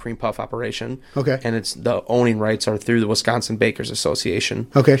Original Cream Puff Operation. Okay. And it's the owning rights are through the Wisconsin Bakers Association.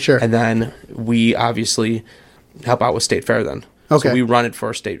 Okay, sure. And then we obviously help out with State Fair then. Okay. So we run it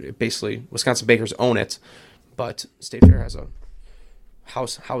for State. Basically, Wisconsin Bakers own it, but State Fair has a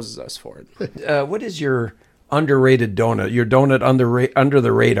houses us for it. What is your underrated donut? Your donut under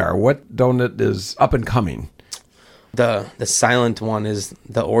the radar. What donut is up and coming? The silent one is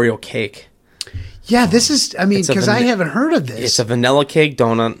the Oreo cake. Yeah, this is. I mean, It's a because I vani- haven't heard of this. It's a vanilla cake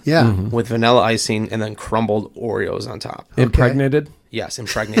donut. Yeah. Mhm. With vanilla icing and then crumbled Oreos on top. Impregnated? Yes,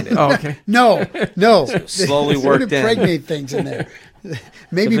 impregnated. Oh, okay. No. Slowly Don't worked in. impregnate things in there. The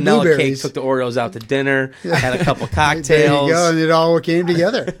Maybe vanilla cake blueberries. took the Oreos out to dinner. I had a couple There you cocktails. go, and it all came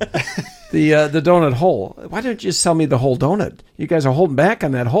together. The donut hole. Why don't you just sell me the whole donut? You guys are holding back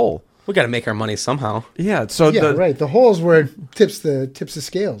on that hole. We got to make our money somehow. Yeah. So Yeah, right. The hole's where it tips the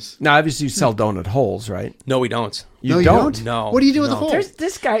scales. Now, obviously, you sell donut holes, right? No, we don't. You No, you don't. don't? No. What do you do with the No. hole?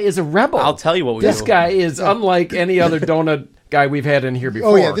 This guy is a rebel. I'll tell you what we This do. guy is unlike any other donut guy we've had in here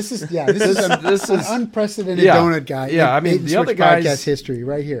before. Oh yeah, this is an this is- unprecedented Yeah. donut guy. Yeah, in I mean, Bait and the other Switch guys- podcast history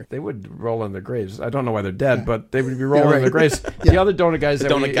right here. They would roll in their graves. I don't know why they're dead, but they would be rolling in right. their graves. The other donut guys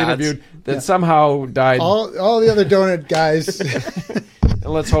that donut we gods. interviewed that somehow died. All the other donut guys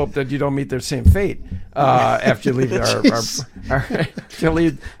And let's hope that you don't meet their same fate after you leave after you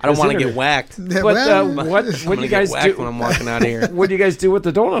leave. I don't this want to interview. get whacked. But Well, what I'm do gonna you get guys whacked do when I'm walking out of here? What do you guys do with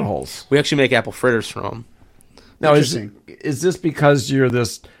the donut holes? We actually make apple fritters from them. Now, is Interesting. this because you're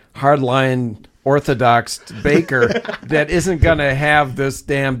this hardline Orthodox baker that isn't going to have this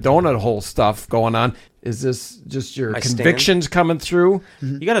damn donut hole stuff going on? Is this just your My stand? convictions coming through?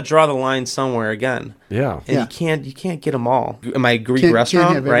 You got to draw the line somewhere again, Yeah. and Yeah. you can't get them all. In my Greek Can't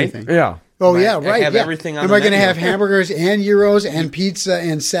restaurant, have right? everything. Yeah. Oh Right. yeah, I right. have yeah. everything on Am the I going to menu. have hamburgers and gyros and pizza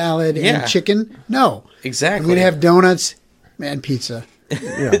and salad Yeah. and chicken? No. Exactly. I'm going to have donuts and pizza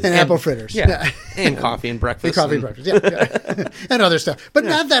and apple fritters. Yeah, and coffee and breakfast. And coffee and- breakfast. Yeah. And other stuff, but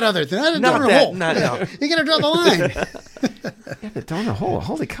not that other thing. Not a Not donut that- hole. not- no. You got to draw the line. Yeah, the donut hole.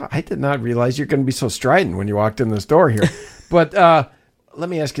 Holy cow. I did not realize you're going to be so strident when you walked in this door here. But let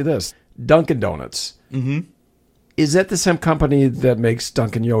me ask you this. Dunkin' Donuts. Mm-hmm. Is that the same company that makes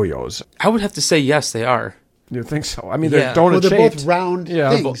Dunkin' Yo-Yos? I would have to say yes, they are. You think so? I mean, Yeah. they're donut Well, they're shaped. both round Yeah.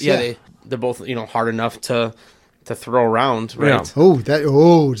 things. Yeah, they're both hard enough to throw around, right?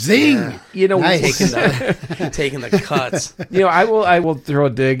 Oh, zing! You know, Nice. Taking the cuts. You know, I will throw a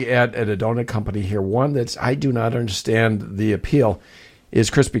dig at a donut company here. One that's I do not understand the appeal is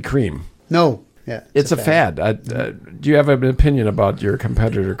Krispy Kreme. No, yeah, It's a fad. Do you have an opinion about your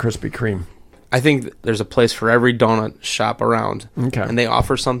competitor, Krispy Kreme? I think there's a place for every donut shop around. Okay. And they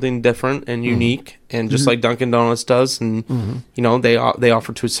offer something different and unique, and just like Dunkin' Donuts does, and they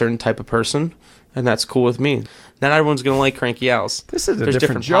offer to a certain type of person, and that's cool with me. Not everyone's gonna like Cranky Owls. This is a There's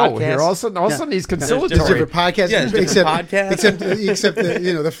different different Joe here. podcasts. All of a sudden, he's There's conciliatory. different podcasts, Yeah, there's different podcasts. except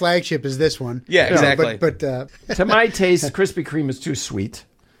the the flagship is this one. Yeah, exactly. But To my taste, Krispy Kreme is too sweet.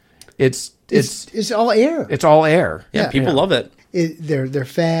 It's it's all air. it's all air. Yeah, people love it. They're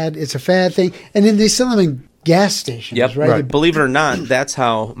fad. It's a fad thing, and then they sell them in gas stations. Yep. Right. Believe it or not, that's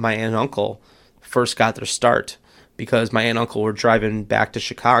how my aunt and uncle first got their start, because my aunt and uncle were driving back to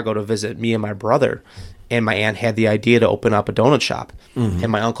Chicago to visit me and my brother, and my aunt had the idea to open up a donut shop, and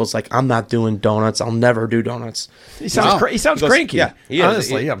my uncle's like, "I'm not doing donuts. I'll never do donuts." He sounds he sounds He goes, cranky. Yeah, he is.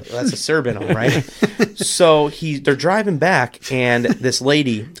 honestly, yeah. That's a Serb in him, right? So they're driving back, and this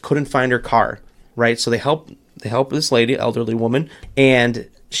lady couldn't find her car, right? So they help this lady, elderly woman, and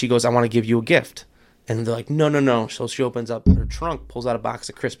she goes, "I want to give you a gift." And they're like, no. So she opens up her trunk, pulls out a box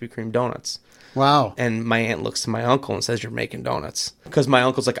of Krispy Kreme donuts. Wow. And my aunt looks to my uncle and says, "You're making donuts." Because my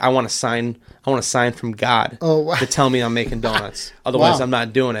uncle's like, I want a sign from God wow. to tell me I'm making donuts. Otherwise, Wow. I'm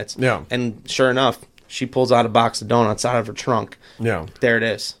not doing it. Yeah. And sure enough, she pulls out a box of donuts out of her trunk. Yeah. There it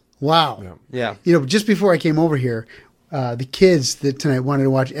is. Wow. Yeah. You know, just before I came over here, the kids that tonight wanted to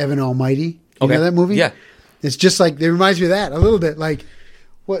watch Evan Almighty. You Okay. know that movie? Yeah. It's just like, it reminds me of that a little bit. Like,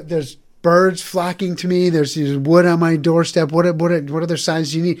 there's birds flocking to me. There's wood on my doorstep. What other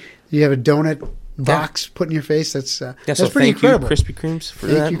signs do you need? You have a donut box put in your face. That's Yeah, that's so pretty thank you, incredible. Krispy Kremes, for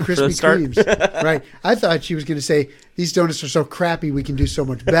Thank that. you, for the Krispy start. Kremes. Right. I thought she was going to say, these donuts are so crappy, we can do so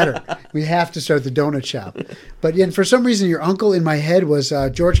much better. We have to start the donut shop. But and for some reason, your uncle in my head was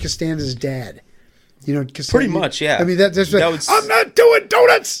George Costanza's dad. You know, Costanza, Pretty much, yeah. I mean, that's That like, was- I'm not doing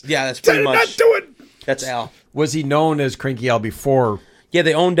donuts. Yeah, that's pretty much. Not doing. That's Al. Was he known as Cranky Al before? Yeah,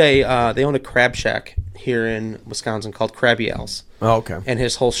 they owned a crab shack here in Wisconsin called Krabby Al's. Oh, okay. And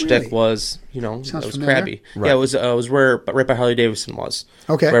his whole Really? shtick was, it Sounds was familiar. crabby. Right. Yeah, it was where right by Harley Davidson was.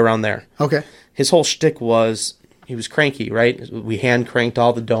 Okay. Right around there. okay. His whole shtick was he was cranky, right? We hand cranked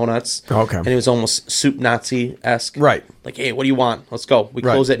all the donuts. Okay. And it was almost soup Nazi-esque. Right. Like, hey, what do you want? Let's go. We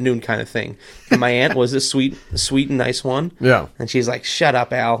Right. close at noon kind of thing. And my aunt was a sweet and nice one. Yeah. And she's like, shut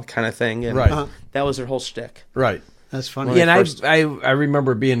up, Al, kind of thing. And Right. that was her whole shtick. Right. That's funny. Yeah, and first- I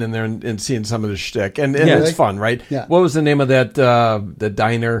remember being in there and seeing some of the shtick, and Yeah. it's fun, right? Yeah. What was the name of that the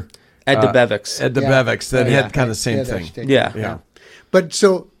diner? Ed DeBevick's. Ed Yeah. DeBevick's that Yeah. had kind of the same Yeah, that thing. shtick. Yeah. Yeah. But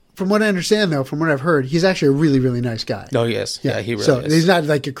so, from what I understand, though, from what I've heard, he's actually a really, really nice guy. No, he is. Yeah, he really so is. he's not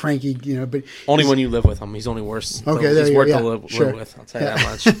like a cranky, but Only when you live with him. He's only worse. Okay, there he's you worth go. to Yeah, live sure. with. I'll tell you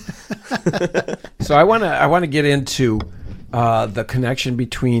that much. So I want to get into the connection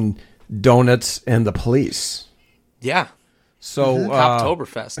between donuts and the police. Yeah. So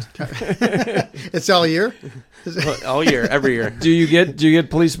Oktoberfest. it's all year. All year, every year. do you get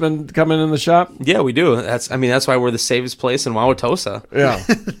policemen coming in the shop? Yeah, we do. That's why we're the safest place in Wauwatosa. Yeah.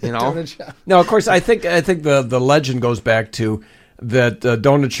 You know? Donut shop. No, of course. I think the legend goes back to that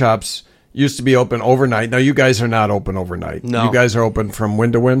donut shops used to be open overnight. Now you guys are not open overnight. No. You guys are open from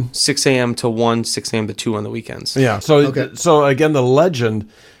when to when? 6 a.m. to 1, 6 a.m. to 2 on the weekends. Yeah. So Okay. so again, the legend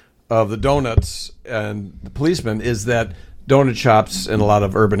of the donuts and the policeman is that donut shops in a lot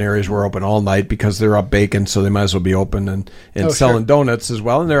of urban areas were open all night because they're up baking, so they might as well be open and selling donuts as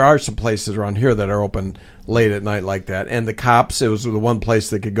well. And there are some places around here that are open late at night like that. And the cops, it was the one place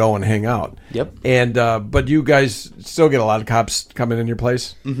they could go and hang out. Yep. And but you guys still get a lot of cops coming in your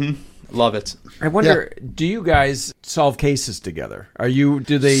place? Mm-hmm. Love it. I wonder, do you guys solve cases together? Do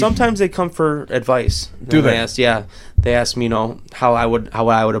they? Sometimes they come for advice. Do they? They ask me, how I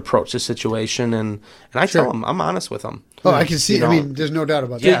would approach the situation, and I tell them I'm honest with them. Oh, I can see. I mean, there's no doubt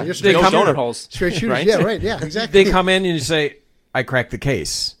about that. Yeah, You're they straight come shooter. donut holes. Straight shooters. Right? Yeah, right. Yeah, exactly. They come in and you say, "I cracked the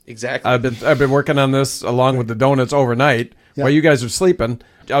case." Exactly. I've been working on this along with the donuts overnight while you guys are sleeping.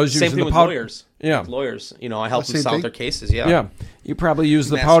 I was using Same thing the with lawyers. Yeah. With lawyers. I help them Same solve thing? their cases. Yeah. Yeah. You probably use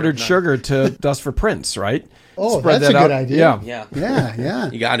the Master powdered of none. sugar to dust for prints, right? Oh, Spread that's that a good out. idea. Yeah. Yeah. Yeah,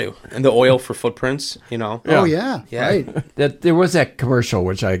 yeah. You got to. And the oil for footprints. Oh, yeah. Yeah. Right. That there was that commercial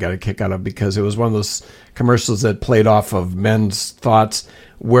which I got a kick out of because it was one of those commercials that played off of men's thoughts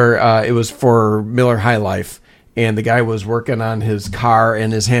where it was for Miller High Life, and the guy was working on his car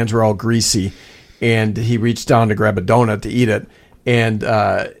and his hands were all greasy, and he reached down to grab a donut to eat it, and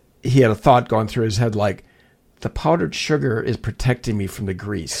he had a thought going through his head like, the powdered sugar is protecting me from the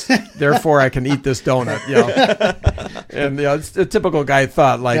grease. Therefore, I can eat this donut. And it's a typical guy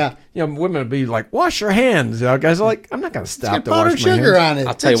thought. Like, women would be like, "Wash your hands." Guys are like, "I'm not going to stop to powdered wash my sugar hands." on it.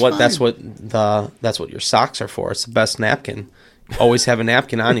 I'll tell you what. fine. That's what your socks are for. It's the best napkin. Always have a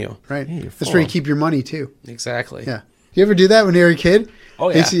napkin on you. Right. Hey, That's where you keep your money, too. Exactly. Yeah. You ever do that when you were a kid? Oh,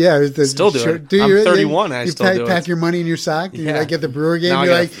 yeah. Still do it. I'm 31 and I still do it. You pack your money in your sock. And you like at the Brewer game. Now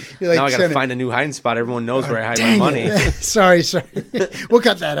You're I like, gotta find a new hiding spot. Everyone knows where I hide my dang money. it. sorry. We'll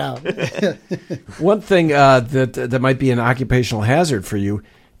cut that out. One thing that might be an occupational hazard for you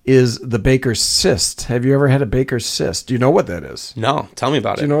is the baker's cyst. Have you ever had a baker's cyst? Do you know what that is? No, tell me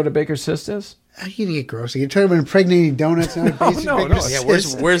about Do it. you know what a baker's cyst is? You get gross. You're talking about impregnating donuts. No. Yeah,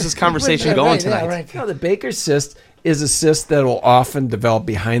 where's this conversation going tonight? Right. No, the baker's cyst is a cyst that will often develop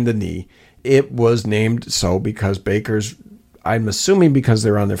behind the knee. It was named so because bakers, I'm assuming because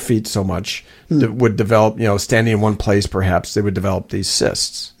they're on their feet so much, would develop, standing in one place perhaps, they would develop these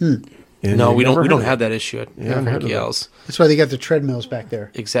cysts. No, we don't have that issue at Frankie L's. That's why they got the treadmills back there.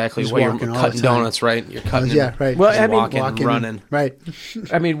 Exactly. Just While you're walking all the cutting time. donuts, right? You're cutting. Yeah, right. Well, Just I mean, walking and running. Right.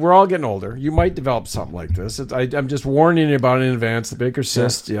 I mean, we're all getting older. You might develop something like this. I'm just warning you about it in advance. The baker's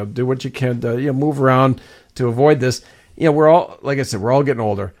cyst, do what you can to move around to avoid this. We're all, like I said, we're all getting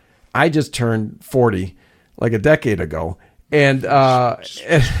older. I just turned 40 like a decade ago. And Feels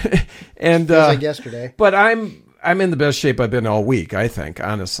like yesterday. But I'm in the best shape I've been all week, I think,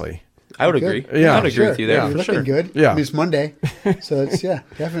 honestly. I would agree. Yeah, I would agree with you there. You're For looking sure. good. Yeah. I mean, it's Monday, so it's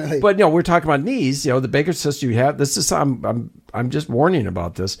definitely. But we're talking about knees. The baker's cyst you have. This is I'm just warning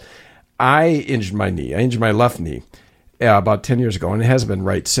about this. I injured my knee. I injured my left knee about 10 years ago, and it hasn't been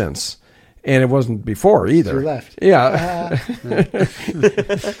right since. And it wasn't before either. Your left. Yeah.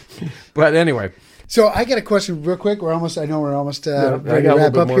 But anyway. So I got a question real quick. I know we're almost I ready got to a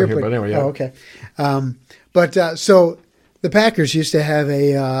wrap little up bit more here. here, but anyway, yeah. Oh, okay. So the Packers used to have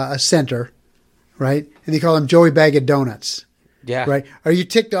a center, right? And they call him Joey Bag of Donuts, Yeah. right? Are you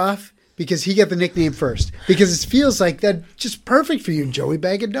ticked off because he got the nickname first? Because it feels like that just perfect for you, Joey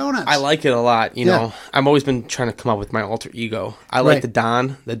Bag of Donuts. I like it a lot. Yeah. I've always been trying to come up with my alter ego. I Right. like the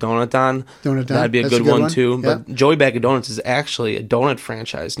Donut Don. Donut Don. That'd be a That's good one too. Yeah. But Joey Bag of Donuts is actually a donut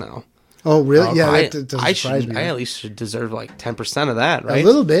franchise now. Oh, really? Yeah, I, that doesn't I surprise should. me. I at least should deserve like 10% of that, right? A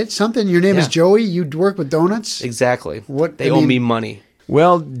little bit. Something. Your name is Yeah. Joey. You work with donuts. Exactly. What- They I owe mean- me money.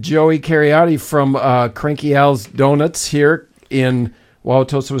 Well, Joey Cariotti from Cranky Al's Donuts here in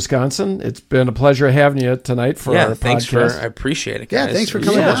Wauwatosa, Wisconsin. It's been a pleasure having you tonight for our Thanks podcast. I appreciate it, Yeah, guys. thanks for It was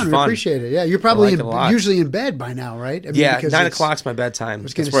coming so much on. We fun. appreciate it. Yeah, you're probably like it a lot. usually in bed by now, right? I mean, Yeah, because 9 it's- o'clock's my bedtime.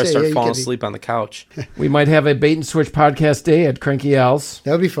 was That's gonna where I say, start yeah, you falling could be- asleep on the couch. We might have a bait and switch podcast day at Cranky Al's.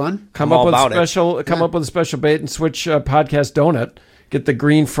 That would be fun. Come I'm up all with about it. special. Come up with a special bait and switch podcast donut. Get the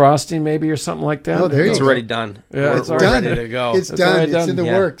green frosting maybe or something like that. Oh, there you It's go. already done. Yeah, we're, it's we're already ready to go. It's That's done. already It's done. in the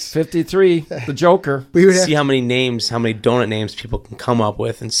Yeah. works. 53, the Joker. We would have See how many donut names people can come up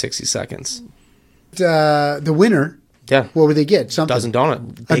with in 60 seconds. the winner. Yeah. What would they get? Something. Dozen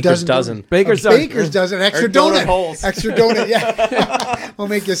donut. A Baker's dozen dozen. Baker's A dozen. Baker's dozen. Extra Or donut donut. holes. Extra donut. Yeah. We'll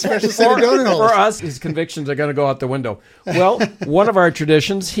make you a special set For, of donut holes. for us, his convictions are going to go out the window. Well, one of our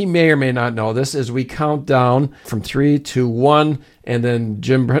traditions, he may or may not know this, is we count down from 3 to 1, and then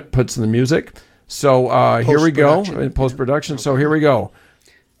Jim puts in the music. So here we go Post-production. in post-production. So here we go.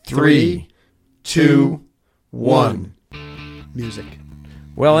 3, 2, 1. Music.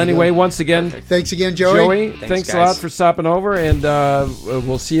 Well, anyway, once again, Thanks again, Joey. Joey, thanks a lot guys. for stopping over, and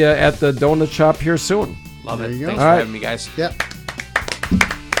we'll see you at the donut shop here soon. Love There it. you go. Thanks All for right. having me, guys. Yep.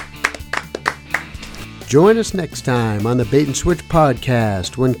 Join us next time on the Bait and Switch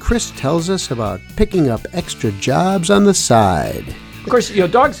podcast when Chris tells us about picking up extra jobs on the side. Of course,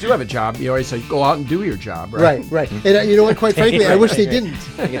 dogs do have a job. You always say, go out and do your job, right? Right. And you know what? Quite frankly, I wish they didn't.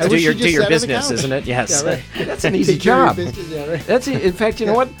 You do your business, isn't it? Yes. Yeah, right. That's an easy Take care of job. your business, yeah, right. That's in fact, you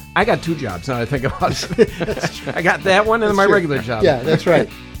know what? I got 2 jobs now that I think about it. I got that one and my true. regular job. Yeah, that's right.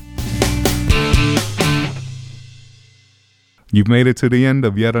 You've made it to the end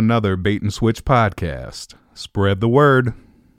of yet another Bait and Switch podcast. Spread the word.